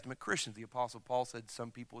New Testament Christians. The Apostle Paul said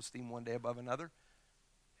some people esteem one day above another,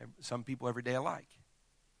 some people every day alike.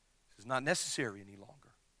 This is not necessary any longer.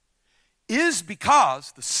 Is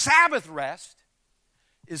because the Sabbath rest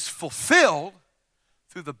is fulfilled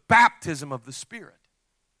through the baptism of the Spirit.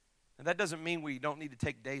 And that doesn't mean we don't need to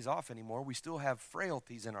take days off anymore. We still have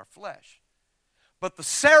frailties in our flesh. But the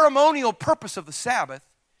ceremonial purpose of the Sabbath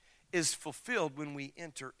is fulfilled when we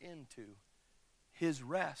enter into His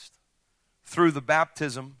rest through the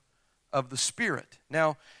baptism of the Spirit.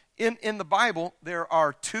 Now, in the Bible, there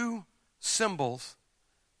are two symbols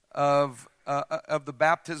of the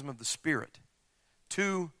baptism of the Spirit.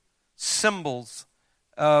 Two symbols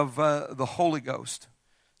of the Holy Ghost.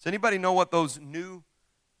 Does anybody know what those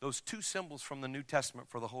two symbols from the New Testament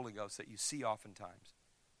for the Holy Ghost that you see oftentimes?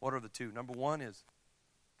 What are the two? Number one is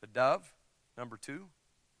the dove. Number two,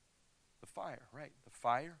 the fire, right? The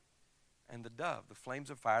fire and the dove, the flames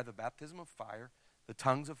of fire, the baptism of fire, the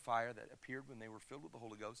tongues of fire that appeared when they were filled with the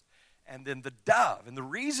Holy Ghost, and then the dove. And the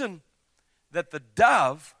reason that the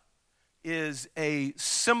dove is a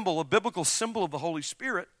symbol, a biblical symbol of the Holy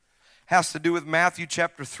Spirit, has to do with Matthew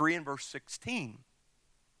chapter 3 and verse 16.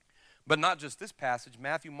 But not just this passage.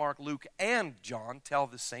 Matthew, Mark, Luke, and John tell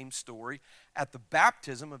the same story at the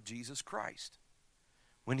baptism of Jesus Christ,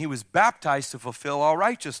 when he was baptized to fulfill all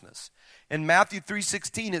righteousness. In Matthew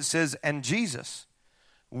 3:16 it says, "And Jesus,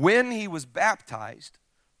 when he was baptized,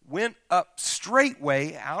 went up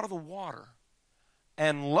straightway out of the water,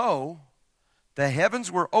 and lo, the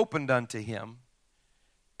heavens were opened unto him,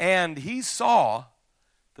 and he saw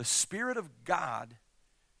the Spirit of God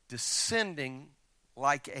descending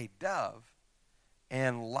like a dove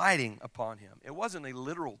and lighting upon him." It wasn't a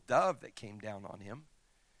literal dove that came down on him.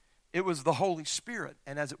 It was the Holy Spirit.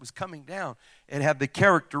 And as it was coming down, it had the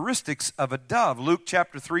characteristics of a dove. Luke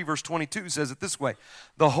chapter 3 verse 22 says it this way: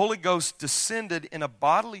 "The Holy Ghost descended in a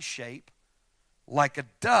bodily shape like a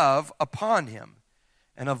dove upon him.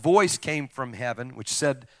 And a voice came from heaven which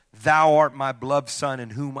said, 'Thou art my beloved Son,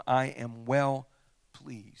 in whom I am well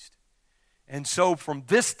pleased.'" And so from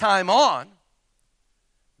this time on,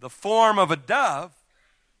 the form of a dove,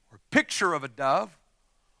 or picture of a dove,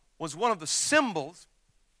 was one of the symbols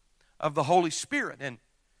of the Holy Spirit. And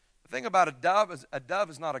the thing about a dove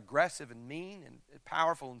is not aggressive and mean and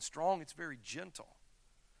powerful and strong. It's very gentle.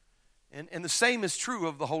 And the same is true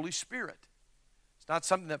of the Holy Spirit. It's not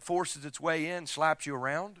something that forces its way in, slaps you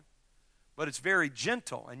around, but it's very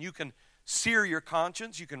gentle. And you can sear your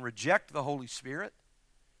conscience. You can reject the Holy Spirit.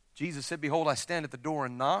 Jesus said, "Behold, I stand at the door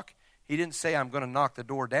and knock." He didn't say, "I'm going to knock the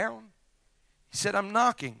door down." He said, "I'm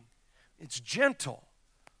knocking." It's gentle,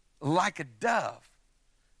 like a dove.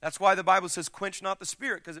 That's why the Bible says, "Quench not the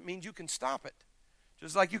Spirit," because it means you can stop it.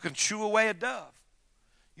 Just like you can shoo away a dove.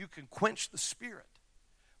 You can quench the Spirit.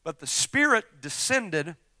 But the Spirit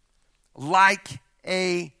descended like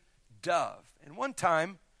a dove. And one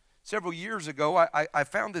time, several years ago, I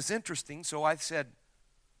found this interesting, so I said,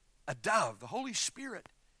 a dove, the Holy Spirit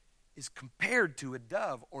is compared to a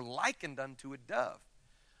dove or likened unto a dove.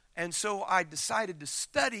 And so I decided to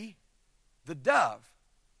study the dove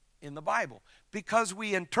in the Bible, because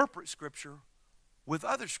we interpret Scripture with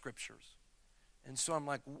other Scriptures. And so I'm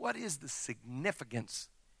like, what is the significance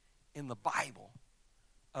in the Bible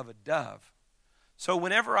of a dove? So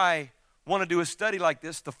whenever I want to do a study like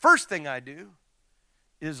this, the first thing I do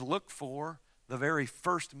is look for the very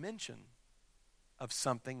first mention of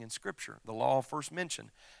something in Scripture. The law of first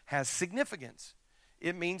mention has significance.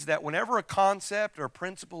 It means that whenever a concept or a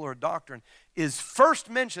principle or a doctrine is first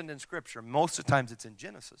mentioned in Scripture, most of the times it's in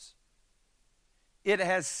Genesis, it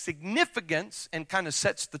has significance and kind of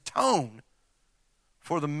sets the tone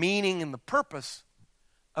for the meaning and the purpose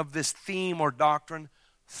of this theme or doctrine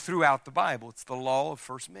throughout the Bible. It's the law of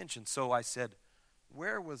first mention. So I said,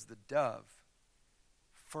 where was the dove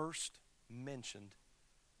first mentioned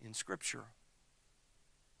in Scripture?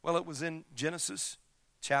 Well, it was in Genesis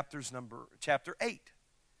chapter 8,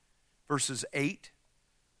 verses 8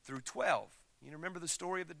 through 12. You remember the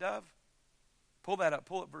story of the dove? Pull that up.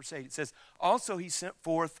 Pull up verse 8. It says, "Also he sent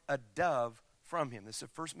forth a dove from him." This is the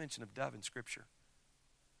first mention of dove in Scripture.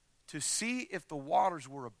 "To see if the waters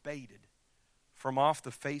were abated from off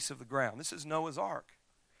the face of the ground." This is Noah's ark.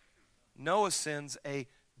 Noah sends a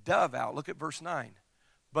dove out. Look at verse 9.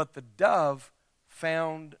 "But the dove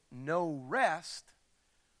found no rest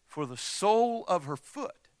for the sole of her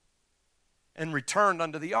foot, and returned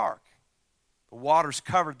unto the ark. The waters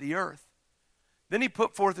covered the earth. Then he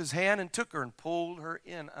put forth his hand and took her and pulled her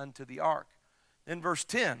in unto the ark." Then verse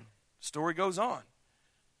 10, the story goes on.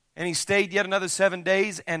 "And he stayed yet another 7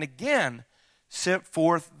 days, and again sent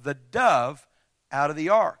forth the dove out of the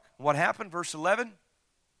ark." What happened? Verse 11,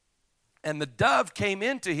 "And the dove came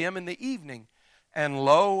into him in the evening, and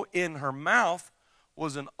lo, in her mouth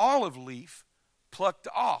was an olive leaf plucked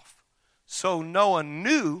off. So Noah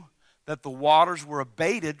knew that the waters were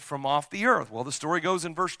abated from off the earth." Well, the story goes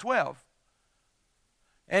in verse 12.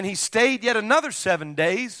 "And he stayed yet another 7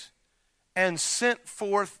 days, and sent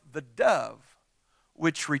forth the dove,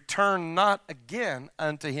 which returned not again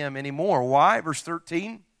unto him anymore." Why? Verse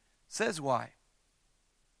 13 says why.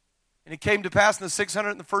 "And it came to pass in the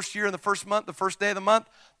 601st year, in the first month, the first day of the month,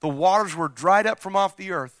 the waters were dried up from off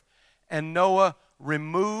the earth. And Noah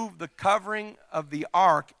removed the covering of the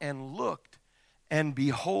ark and looked, and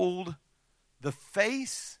behold, the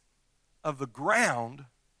face of the ground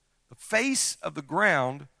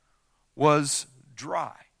was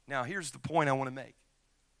dry." Now, here's the point I want to make.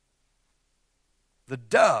 The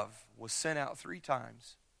dove was sent out 3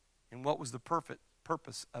 times, and what was the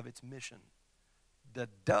purpose of its mission? The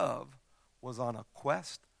dove was on a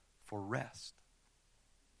quest for rest.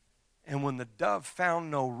 And when the dove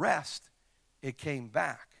found no rest, it came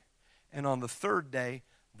back. And on the third day,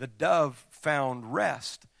 the dove found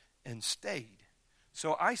rest and stayed.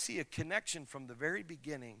 So I see a connection from the very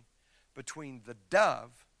beginning between the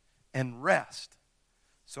dove and rest.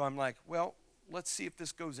 So I'm like, well, let's see if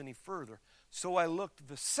this goes any further. So I looked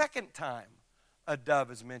the second time a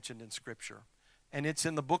dove is mentioned in Scripture, and it's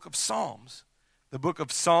in the book of Psalms. The book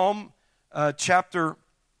of Psalm chapter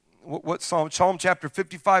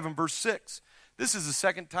 55 and verse 6. This is the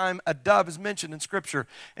second time a dove is mentioned in Scripture.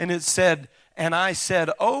 And it said, and I said,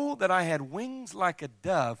 oh, that I had wings like a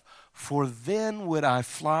dove, for then would I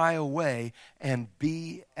fly away and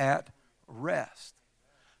be at rest.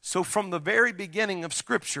 So from the very beginning of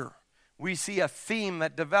Scripture, we see a theme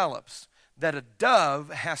that develops, that a dove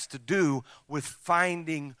has to do with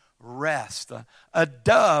finding rest. A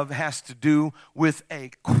dove has to do with a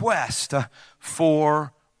quest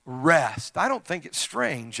for rest. I don't think it's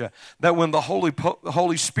strange that when the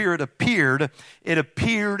Holy Spirit appeared, it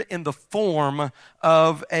appeared in the form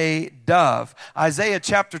of a dove. Isaiah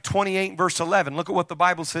chapter 28 verse 11. Look at what the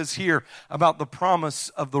Bible says here about the promise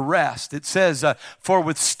of the rest. It says, for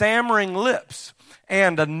with stammering lips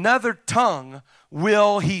and another tongue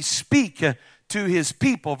will he speak to his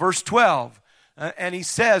people. Verse 12. And he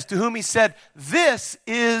says, to whom he said, this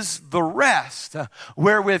is the rest,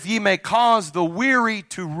 wherewith ye may cause the weary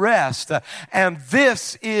to rest, and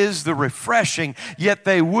this is the refreshing, yet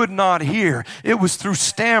they would not hear. It was through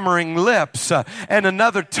stammering lips and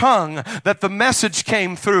another tongue that the message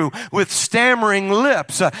came through, with stammering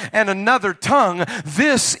lips and another tongue.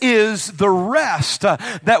 This is the rest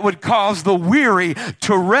that would cause the weary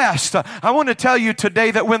to rest. I want to tell you today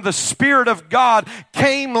that when the Spirit of God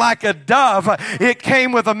came like a dove, it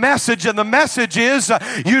came with a message, and the message is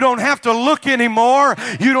you don't have to look anymore.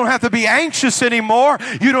 You don't have to be anxious anymore.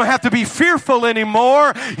 You don't have to be fearful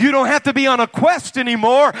anymore. You don't have to be on a quest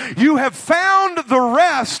anymore. You have found the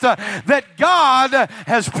rest that God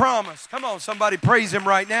has promised. Come on, somebody praise Him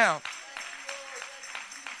right now.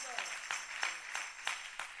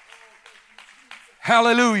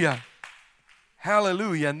 Hallelujah.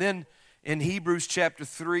 Hallelujah. And then in Hebrews chapter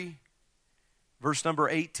 3, verse number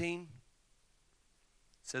 18,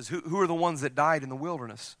 says, who are the ones that died in the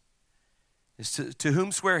wilderness? It's to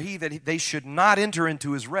whom swear he that they should not enter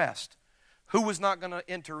into his rest. Who was not going to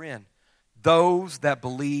enter in? Those that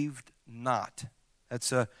believed not.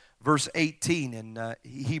 That's verse 18 in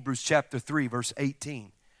Hebrews chapter 3, verse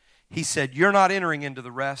 18. He said, you're not entering into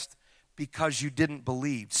the rest because you didn't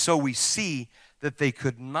believe. So we see that they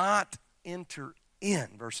could not enter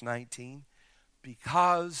in, verse 19,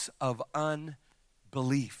 because of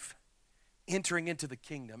unbelief. Entering into the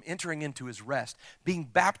kingdom, entering into His rest, being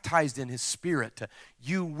baptized in His Spirit.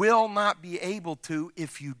 You will not be able to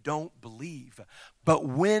if you don't believe. But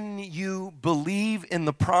when you believe in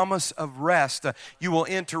the promise of rest, you will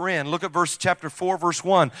enter in. Look at chapter 4, verse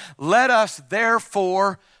 1. Let us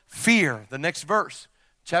therefore fear. The next verse,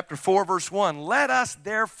 chapter 4, verse 1. Let us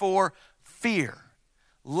therefore fear,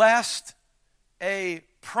 lest a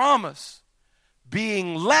promise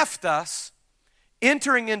being left us,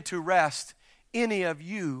 entering into rest, any of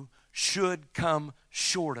you should come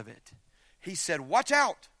short of it. He said, watch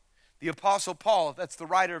out. The Apostle Paul, that's the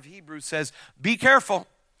writer of Hebrews, says, be careful,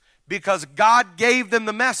 because God gave them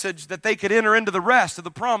the message that they could enter into the rest of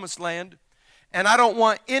the promised land. And I don't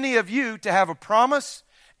want any of you to have a promise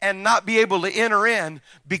and not be able to enter in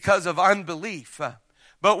because of unbelief.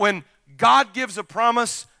 But when God gives a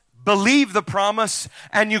promise, believe the promise,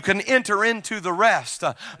 and you can enter into the rest.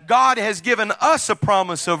 God has given us a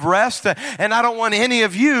promise of rest, and I don't want any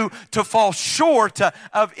of you to fall short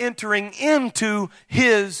of entering into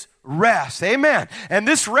His rest. Amen. And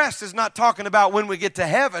this rest is not talking about when we get to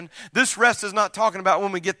heaven. This rest is not talking about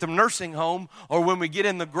when we get to nursing home or when we get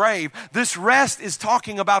in the grave. This rest is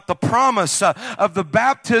talking about the promise of the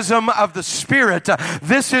baptism of the Spirit.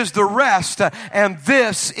 This is the rest, and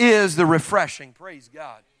this is the refreshing. Praise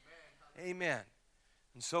God. Amen.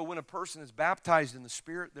 And so when a person is baptized in the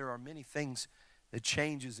Spirit, there are many things that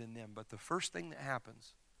changes in them. But the first thing that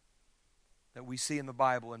happens that we see in the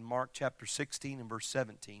Bible in Mark chapter 16 and verse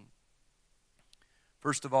 17.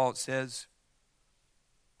 First of all, it says,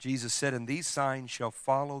 Jesus said, and these signs shall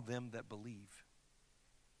follow them that believe.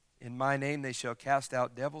 In my name they shall cast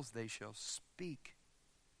out devils, they shall speak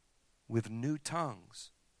with new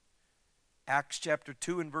tongues. Acts chapter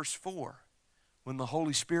 2 and verse 4. When the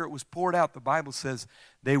Holy Spirit was poured out, the Bible says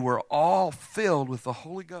they were all filled with the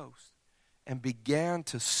Holy Ghost and began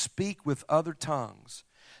to speak with other tongues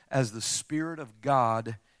as the Spirit of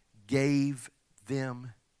God gave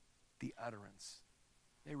them the utterance.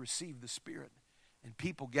 They received the Spirit. And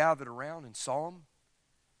people gathered around and saw them.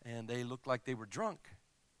 And they looked like they were drunk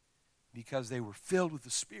because they were filled with the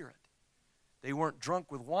Spirit. They weren't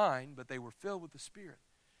drunk with wine, but they were filled with the Spirit.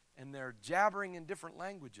 And they're jabbering in different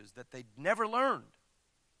languages that they'd never learned.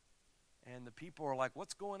 And the people are like,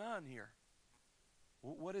 what's going on here?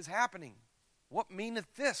 What is happening? What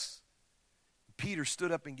meaneth this? Peter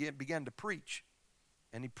stood up and began to preach.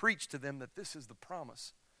 And he preached to them that this is the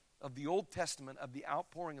promise of the Old Testament, of the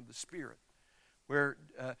outpouring of the Spirit. Where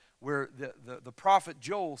the prophet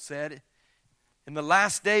Joel said, in the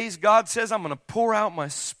last days, God says, I'm going to pour out my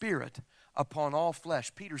Spirit upon all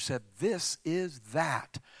flesh. Peter said, this is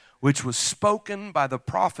that which was spoken by the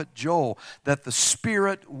prophet Joel, that the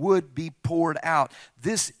Spirit would be poured out.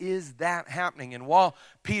 This is that happening. And while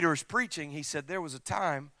Peter's preaching, he said there was a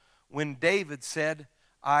time when David said,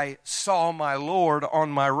 I saw my Lord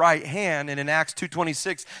on my right hand. And in Acts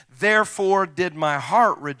 2:26, therefore did my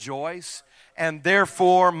heart rejoice, and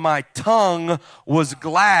therefore my tongue was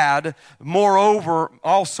glad. Moreover,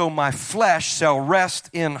 also my flesh shall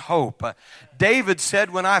rest in hope. David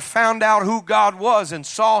said, when I found out who God was and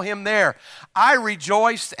saw him there, I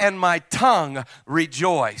rejoiced and my tongue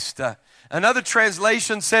rejoiced. Another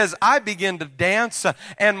translation says, I began to dance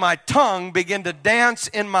and my tongue began to dance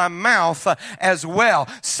in my mouth as well.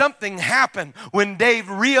 Something happened when David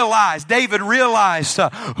realized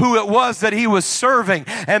who it was that he was serving.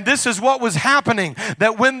 And this is what was happening,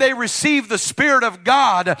 that when they received the Spirit of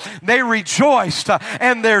God, they rejoiced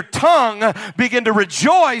and their tongue began to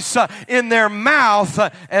rejoice in their mouth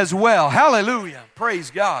as well. Hallelujah. Praise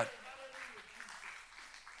God.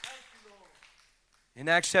 In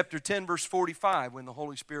Acts chapter 10, verse 45, when the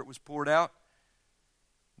Holy Spirit was poured out,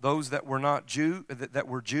 those that were not that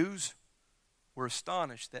were Jews were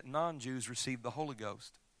astonished that non-Jews received the Holy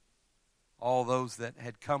Ghost. All those that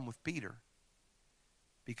had come with Peter.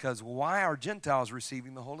 Because why are Gentiles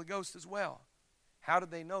receiving the Holy Ghost as well? How did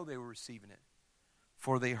they know they were receiving it?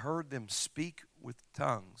 For they heard them speak with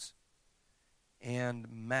tongues and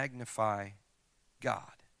magnify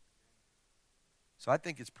God. So I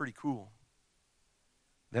think it's pretty cool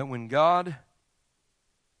that when God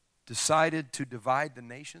decided to divide the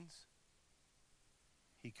nations,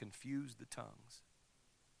 he confused the tongues.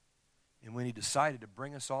 And when he decided to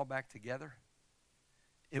bring us all back together,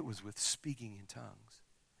 it was with speaking in tongues.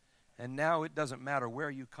 And now it doesn't matter where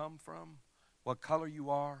you come from, what color you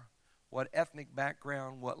are, what ethnic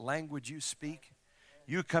background, what language you speak.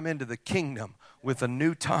 You come into the kingdom with a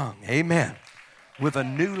new tongue. Amen. With a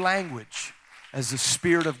new language as the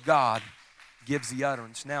Spirit of God gives the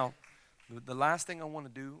utterance. Now, the last thing I want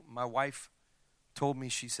to do, my wife told me,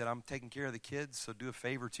 she said, I'm taking care of the kids, so do a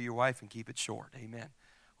favor to your wife and keep it short. Amen.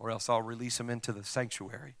 Or else I'll release them into the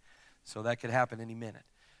sanctuary. So that could happen any minute.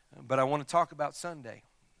 But I want to talk about Sunday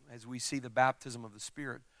as we see the baptism of the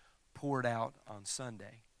Spirit poured out on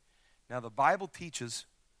Sunday. Now, the Bible teaches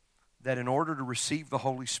that in order to receive the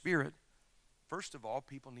Holy Spirit, first of all,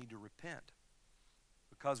 people need to repent.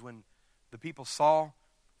 Because when the people saw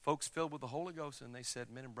folks filled with the Holy Ghost, and they said,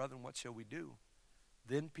 men and brethren, what shall we do?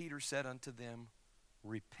 Then Peter said unto them,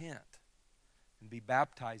 repent and be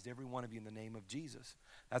baptized, every one of you, in the name of Jesus.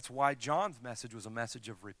 That's why John's message was a message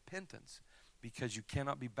of repentance, because you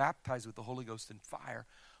cannot be baptized with the Holy Ghost and fire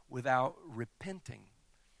without repenting.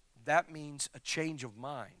 That means a change of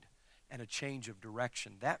mind and a change of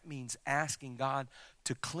direction. That means asking God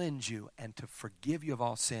to cleanse you and to forgive you of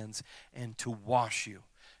all sins and to wash you.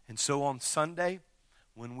 And so on Sunday,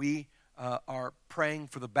 when we are praying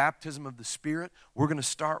for the baptism of the Spirit, we're going to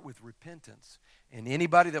start with repentance. And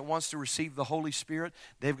anybody that wants to receive the Holy Spirit,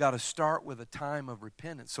 they've got to start with a time of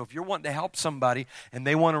repentance. So if you're wanting to help somebody and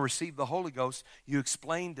they want to receive the Holy Ghost, you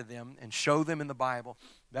explain to them and show them in the Bible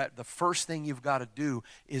that the first thing you've got to do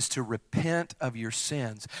is to repent of your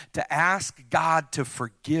sins, to ask God to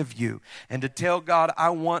forgive you, and to tell God, I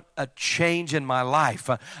want a change in my life.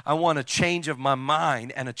 I want a change of my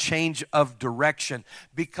mind and a change of direction,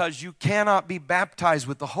 because you cannot be baptized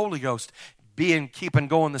with the Holy Ghost keep and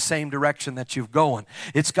going the same direction that you've going.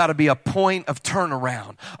 It's got to be a point of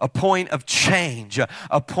turnaround, a point of change,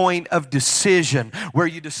 a point of decision where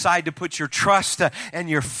you decide to put your trust and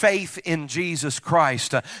your faith in Jesus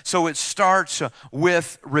Christ. So it starts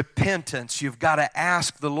with repentance. You've got to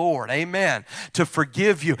ask the Lord, amen, to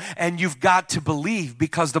forgive you. And you've got to believe,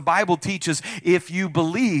 because the Bible teaches if you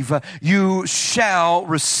believe, you shall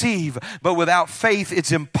receive. But without faith,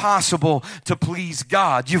 it's impossible to please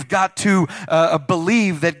God. You've got to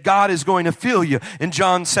believe that God is going to fill you. In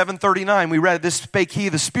John 7:39, we read, this spake he,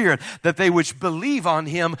 the Spirit, that they which believe on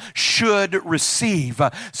him should receive.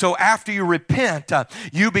 So after you repent,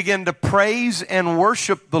 you begin to praise and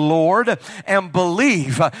worship the Lord and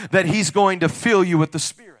believe that he's going to fill you with the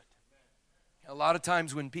Spirit. lot of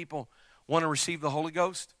times when people want to receive the Holy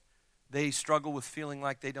Ghost, they struggle with feeling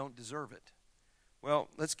like they don't deserve it. Well,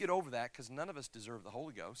 let's get over that, because none of us deserve the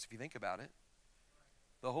Holy Ghost, if you think about it.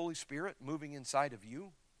 The Holy Spirit moving inside of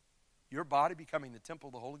you, your body becoming the temple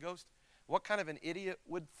of the Holy Ghost. What kind of an idiot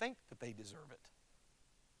would think that they deserve it?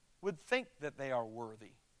 Would think that they are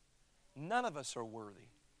worthy? None of us are worthy.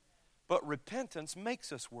 But repentance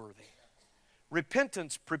makes us worthy.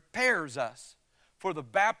 Repentance prepares us for the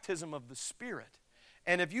baptism of the Spirit.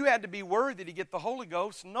 And if you had to be worthy to get the Holy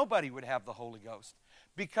Ghost, nobody would have the Holy Ghost.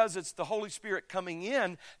 Because it's the Holy Spirit coming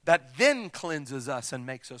in that then cleanses us and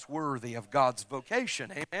makes us worthy of God's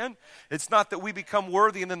vocation. Amen? It's not that we become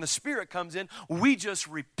worthy and then the Spirit comes in. We just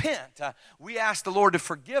repent. We ask the Lord to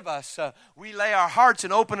forgive us. We lay our hearts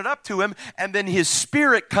and open it up to Him, and then His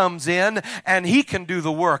Spirit comes in and He can do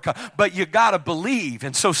the work. But you got to believe.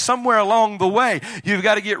 And so somewhere along the way, you've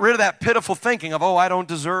got to get rid of that pitiful thinking of, oh, I don't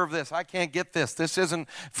deserve this. I can't get this. This isn't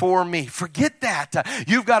for me. Forget that.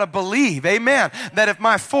 You've got to believe, amen, that if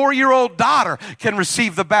my 4-year-old daughter can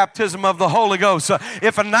receive the baptism of the Holy Ghost,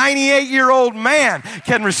 if a 98-year-old man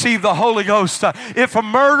can receive the Holy Ghost, if a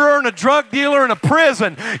murderer and a drug dealer in a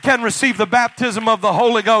prison can receive the baptism of the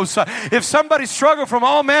Holy Ghost, if somebody struggling from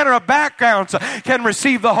all manner of backgrounds can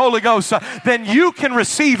receive the Holy Ghost, then you can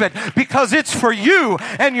receive it, because it's for you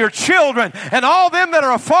and your children and all them that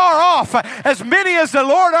are afar off, as many as the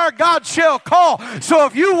Lord our God shall call. So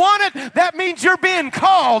if you want it, that means you're being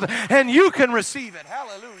called and you can receive it.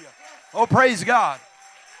 Hallelujah. Oh, praise God.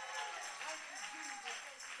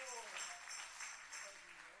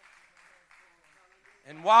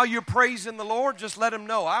 And while you're praising the Lord, just let Him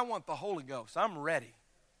know, I want the Holy Ghost. I'm ready.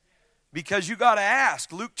 Because you got to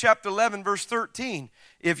ask. Luke chapter 11, verse 13.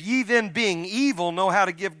 If ye then, being evil, know how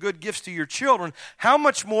to give good gifts to your children, how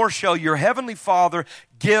much more shall your heavenly Father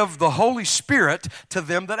give the Holy Spirit to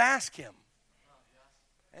them that ask Him?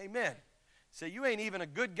 Amen. So you ain't even a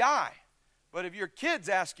good guy. But if your kids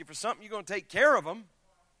ask you for something, you're going to take care of them.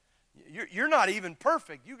 You're not even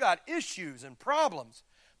perfect. You got issues and problems.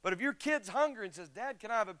 But if your kid's hungry and says, Dad,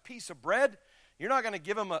 can I have a piece of bread? You're not going to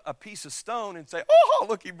give him a piece of stone and say, oh,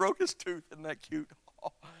 look, he broke his tooth. Isn't that cute?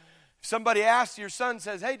 If somebody asks your son,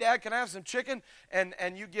 says, hey, Dad, can I have some chicken?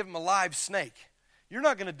 And you give him a live snake. You're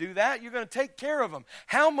not going to do that. You're going to take care of them.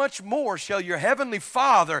 How much more shall your heavenly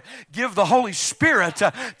Father give the Holy Spirit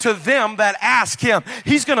to them that ask Him?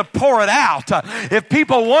 He's going to pour it out. If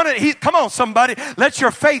people want it, come on, somebody, let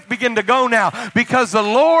your faith begin to go now, because the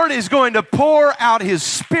Lord is going to pour out His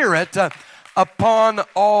Spirit upon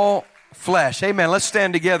all flesh. Amen. Let's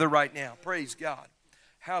stand together right now. Praise God.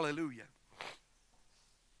 Hallelujah.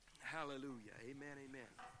 Hallelujah. Amen,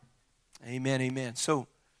 amen. Amen, amen. So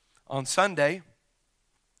on Sunday,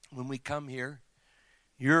 when we come here,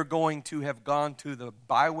 you're going to have gone to the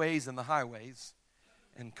byways and the highways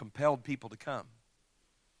and compelled people to come.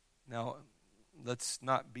 Now, let's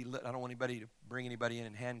not be, I don't want anybody to bring anybody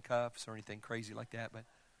in handcuffs or anything crazy like that,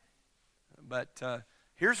 but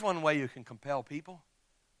here's one way you can compel people.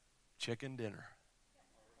 Chicken dinner.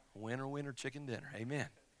 Winter, winter chicken dinner. Amen.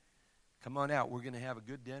 Come on out. We're going to have a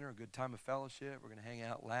good dinner, a good time of fellowship. We're going to hang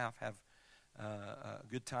out, laugh, have a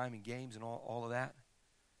good time and games and all of that.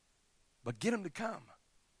 But get them to come.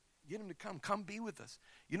 Get them to come. Come be with us.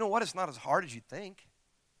 You know what? It's not as hard as you think.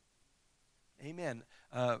 Amen.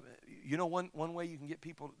 You know one way you can get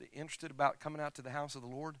people interested about coming out to the house of the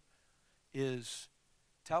Lord is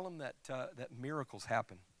tell them that miracles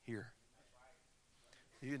happen here.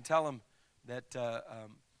 You can tell them that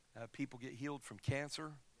people get healed from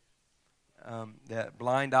cancer, that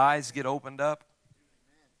blind eyes get opened up.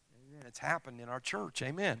 Amen. It's happened in our church.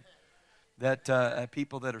 Amen. That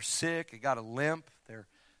people that are sick, they got a limp,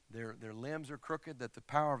 their limbs are crooked, that the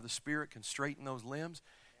power of the Spirit can straighten those limbs.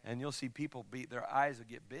 And you'll see people their eyes will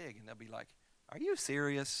get big, and they'll be like, are you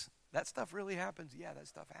serious? That stuff really happens? Yeah, that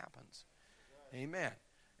stuff happens. Amen.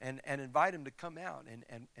 And invite them to come out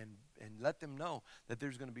and let them know that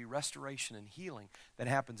there's going to be restoration and healing that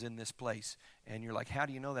happens in this place. And you're like, how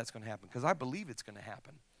do you know that's going to happen? Because I believe it's going to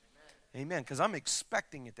happen. Amen. Because I'm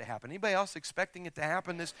expecting it to happen. Anybody else expecting it to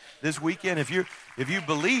happen this weekend? If you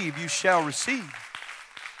believe, you shall receive.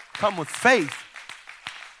 Come with faith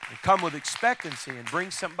and come with expectancy and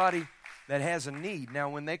bring somebody that has a need. Now,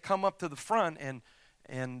 when they come up to the front and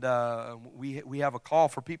we have a call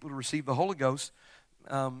for people to receive the Holy Ghost,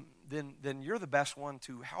 then you're the best one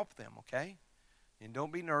to help them, okay? And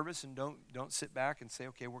don't be nervous and don't sit back and say,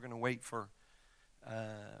 okay, we're going to wait for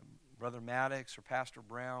Brother Maddox or Pastor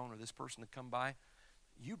Brown or this person to come by.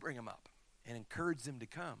 You bring them up and encourage them to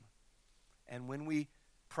come. And when we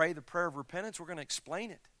pray the prayer of repentance, we're going to explain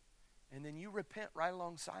it. And then you repent right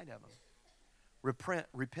alongside of them.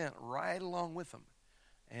 repent right along with them.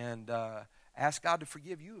 And ask God to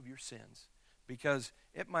forgive you of your sins, because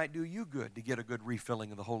it might do you good to get a good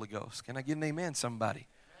refilling of the Holy Ghost. Can I get an amen, somebody?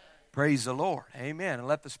 Praise the Lord. Amen. And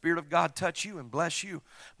let the Spirit of God touch you and bless you.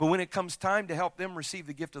 But when it comes time to help them receive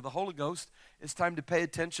the gift of the Holy Ghost, it's time to pay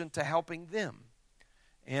attention to helping them.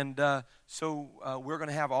 And so we're going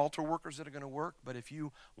to have altar workers that are going to work. But if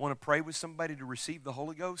you want to pray with somebody to receive the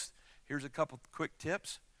Holy Ghost, here's a couple quick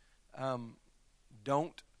tips.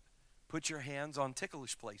 Don't put your hands on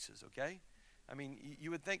ticklish places, okay? I mean,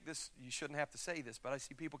 you would think this, you shouldn't have to say this, but I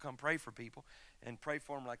see people come pray for people and pray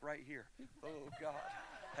for them like right here. Oh, God.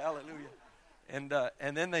 Hallelujah. And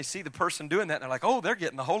then they see the person doing that, and they're like, oh, they're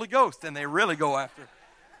getting the Holy Ghost, and they really go after.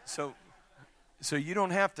 So you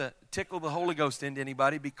don't have to tickle the Holy Ghost into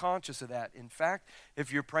anybody. Be conscious of that. In fact,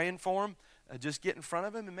 if you're praying for them, just get in front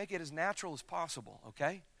of them and make it as natural as possible,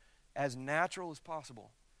 okay? As natural as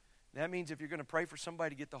possible. That means if you're going to pray for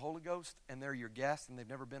somebody to get the Holy Ghost and they're your guest and they've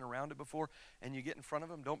never been around it before, and you get in front of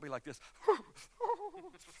them, don't be like this.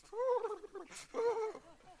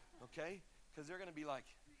 Okay? Because they're going to be like,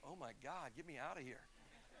 oh my God, get me out of here.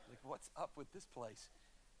 Like, what's up with this place?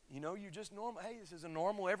 You know, you're just normal. Hey, this is a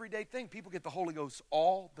normal, everyday thing. People get the Holy Ghost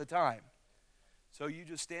all the time. So you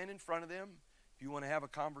just stand in front of them. If you want to have a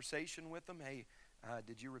conversation with them, hey,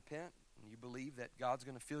 did you repent? And you believe that God's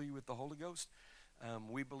going to fill you with the Holy Ghost?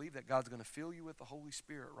 We believe that God's going to fill you with the Holy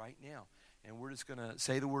Spirit right now. And we're just going to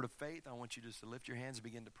say the word of faith. I want you just to lift your hands and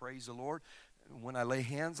begin to praise the Lord. When I lay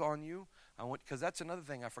hands on you, because that's another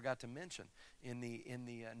thing I forgot to mention. In the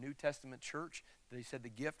New Testament church, they said the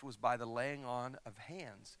gift was by the laying on of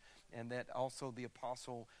hands. And that also the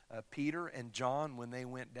apostle Peter and John, when they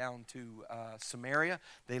went down to Samaria,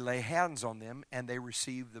 they lay hands on them and they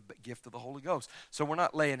received the gift of the Holy Ghost. So we're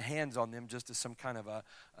not laying hands on them just as some kind of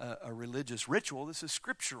a religious ritual. This is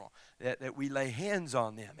scriptural, that we lay hands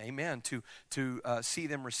on them, amen, to see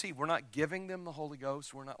them receive. We're not giving them the Holy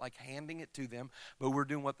Ghost. We're not like handing it to them, but we're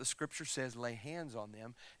doing what the scripture says, lay hands on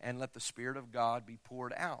them and let the Spirit of God be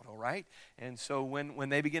poured out, all right? And so when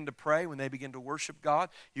they begin to pray, when they begin to worship God,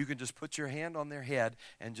 you can just put your hand on their head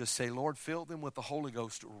and just say, Lord, fill them with the Holy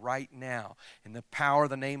Ghost right now in the power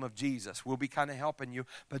of the name of Jesus. We'll be kind of helping you,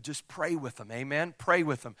 but just pray with them, amen? Pray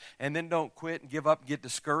with them. And then don't quit and give up and get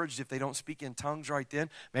discouraged if they don't speak in tongues right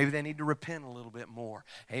then. Maybe they need to repent a little bit more,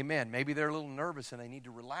 amen? Maybe they're a little nervous and they need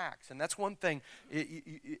to relax. And that's one thing,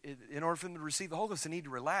 in order for them to receive the Holy Ghost, they need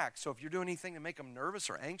to relax. So if you're doing anything to make them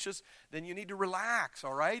nervous or anxious, then you need to relax,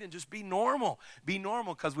 all right? And just be normal. Be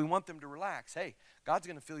normal, because we want them to relax. Hey, God's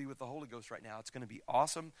going to fill you with the Holy Ghost right now. It's going to be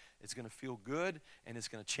awesome. It's going to feel good, and it's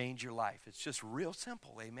going to change your life. It's just real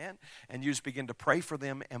simple, amen? And you just begin to pray for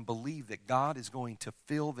them and believe that God is going to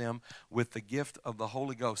fill them with the gift of the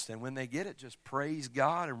Holy Ghost. And when they get it, just praise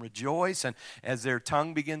God and rejoice. And as their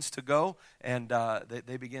tongue begins to go and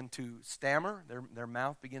they begin to stammer, their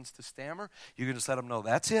mouth begins to stammer, you can just let them know,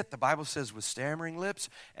 that's it. The Bible says with stammering lips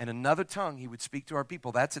and another tongue, he would speak to our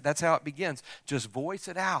people. That's it. That's how it begins. Just voice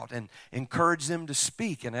it out and encourage them to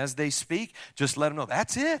speak. And as they speak, just let them know,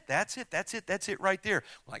 that's it. That's it. That's it. That's it right there.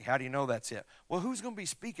 Like, how do you know that's it? Well, who's going to be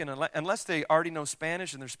speaking unless they already know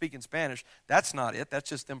Spanish and they're speaking Spanish? That's not it. That's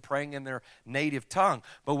just them praying in their native tongue.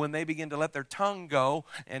 But when they begin to let their tongue go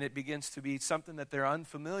and it begins to be something that they're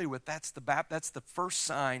unfamiliar with, that's the first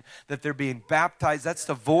sign that they're being baptized. That's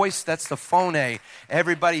the voice. That's the phone.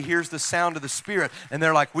 Everybody hears the sound of the Spirit, and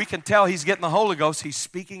they're like, we can tell he's getting the Holy Ghost. He's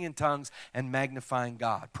speaking in tongues and magnifying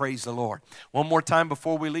God. Praise the Lord. One more time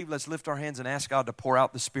before we leave, let's lift our hands and ask God to pour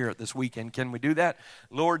out the Spirit this weekend. Can we do that?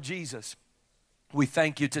 Lord Jesus, we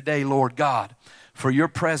thank you today, Lord God, for your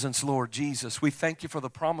presence, Lord Jesus. We thank you for the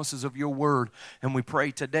promises of your word. And we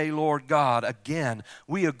pray today, Lord God, again,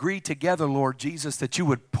 we agree together, Lord Jesus, that you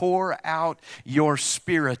would pour out your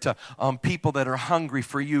Spirit on people that are hungry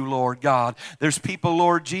for you, Lord God. There's people,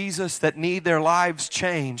 Lord Jesus, that need their lives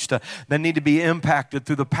changed, that need to be impacted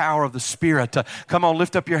through the power of the Spirit. Come on,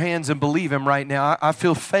 lift up your hands and believe him right now. I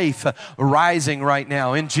feel faith rising right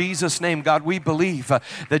now. In Jesus' name, God, we believe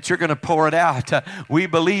that you're going to pour it out. We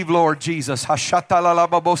believe, Lord Jesus.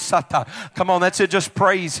 Come on, that's it. Just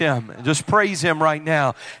praise him. Just praise him right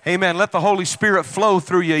now. Amen. Let the Holy Spirit flow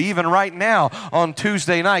through you even right now on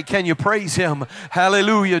Tuesday night. Can you praise him?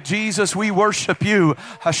 Hallelujah. Jesus, we worship you. In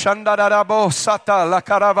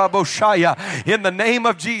the name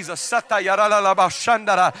of Jesus.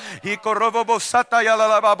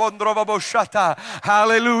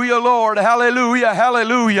 Hallelujah, Lord. Hallelujah.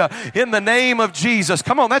 Hallelujah. In the name of Jesus.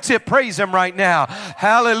 Come on, that's it. Praise him right now. now.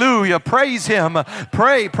 Hallelujah. Praise Him.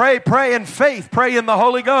 Pray in faith. Pray in the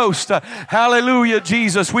Holy Ghost. Hallelujah,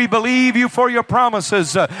 Jesus. We believe You for Your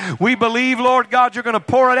promises. We believe, Lord God, You're going to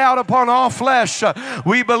pour it out upon all flesh.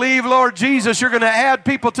 We believe, Lord Jesus, You're going to add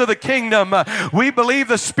people to the kingdom. We believe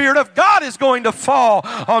the Spirit of God is going to fall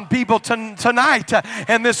on people tonight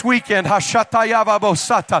and this weekend. That's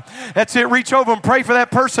it. Reach over and pray for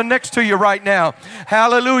that person next to you right now.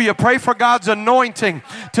 Hallelujah. Pray for God's anointing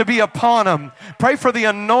to be upon them. Pray for the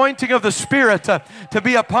anointing of the Spirit to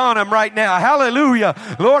be upon them right now. Hallelujah.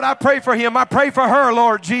 Lord, I pray for him. I pray for her,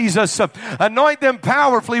 Lord Jesus. Anoint them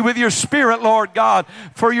powerfully with Your Spirit, Lord God,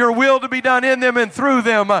 for Your will to be done in them and through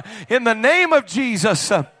them. In the name of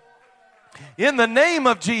Jesus. In the name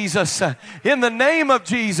of Jesus. In the name of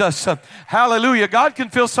Jesus. Hallelujah. God can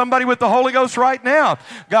fill somebody with the Holy Ghost right now.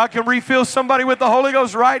 God can refill somebody with the Holy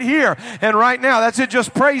Ghost right here and right now. That's it.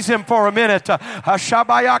 Just praise Him for a minute.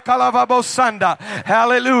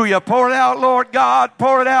 Hallelujah. Pour it out, Lord God.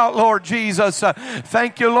 Pour it out, Lord Jesus.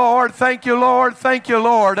 Thank You, Lord. Thank You, Lord. Thank You,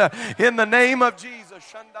 Lord. In the name of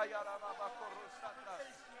Jesus.